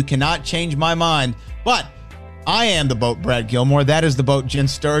ever, and you cannot change my mind. But I am the boat, Brad Gilmore. That is the boat, Jen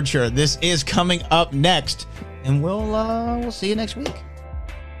Sturger. This is Coming Up Next, and we'll see you next week.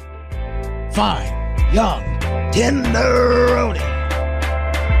 fine, young, tenderoni.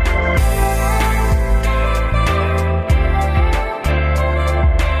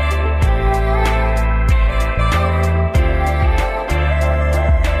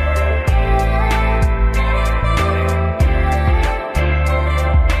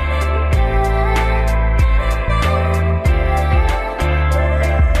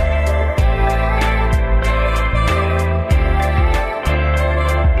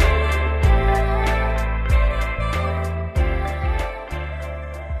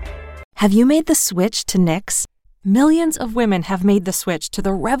 Have you made the switch to Knix? Millions of women have made the switch to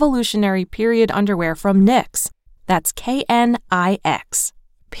the revolutionary period underwear from Knix. That's Knix.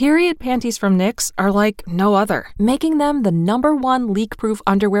 Period panties from Knix are like no other, making them the #1 leak-proof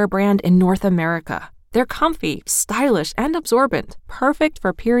underwear brand in North America. They're comfy, stylish, and absorbent, perfect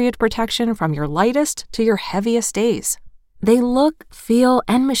for period protection from your lightest to your heaviest days. They look, feel,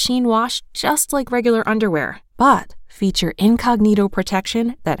 and machine wash just like regular underwear, but feature incognito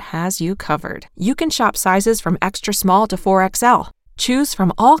protection that has you covered. You can shop sizes from extra small to 4XL. Choose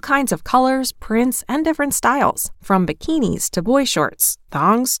from all kinds of colors, prints, and different styles, from bikinis to boy shorts,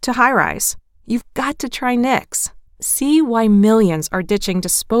 thongs to high-rise. You've got to try Knix. See why millions are ditching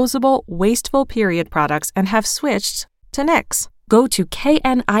disposable, wasteful period products and have switched to Knix. Go to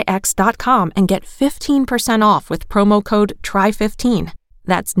knix.com and get 15% off with promo code TRY15.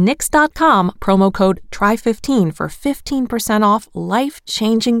 That's Knix.com, promo code TRY15 for 15% off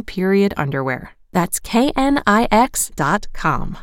life-changing period underwear. That's knix.com.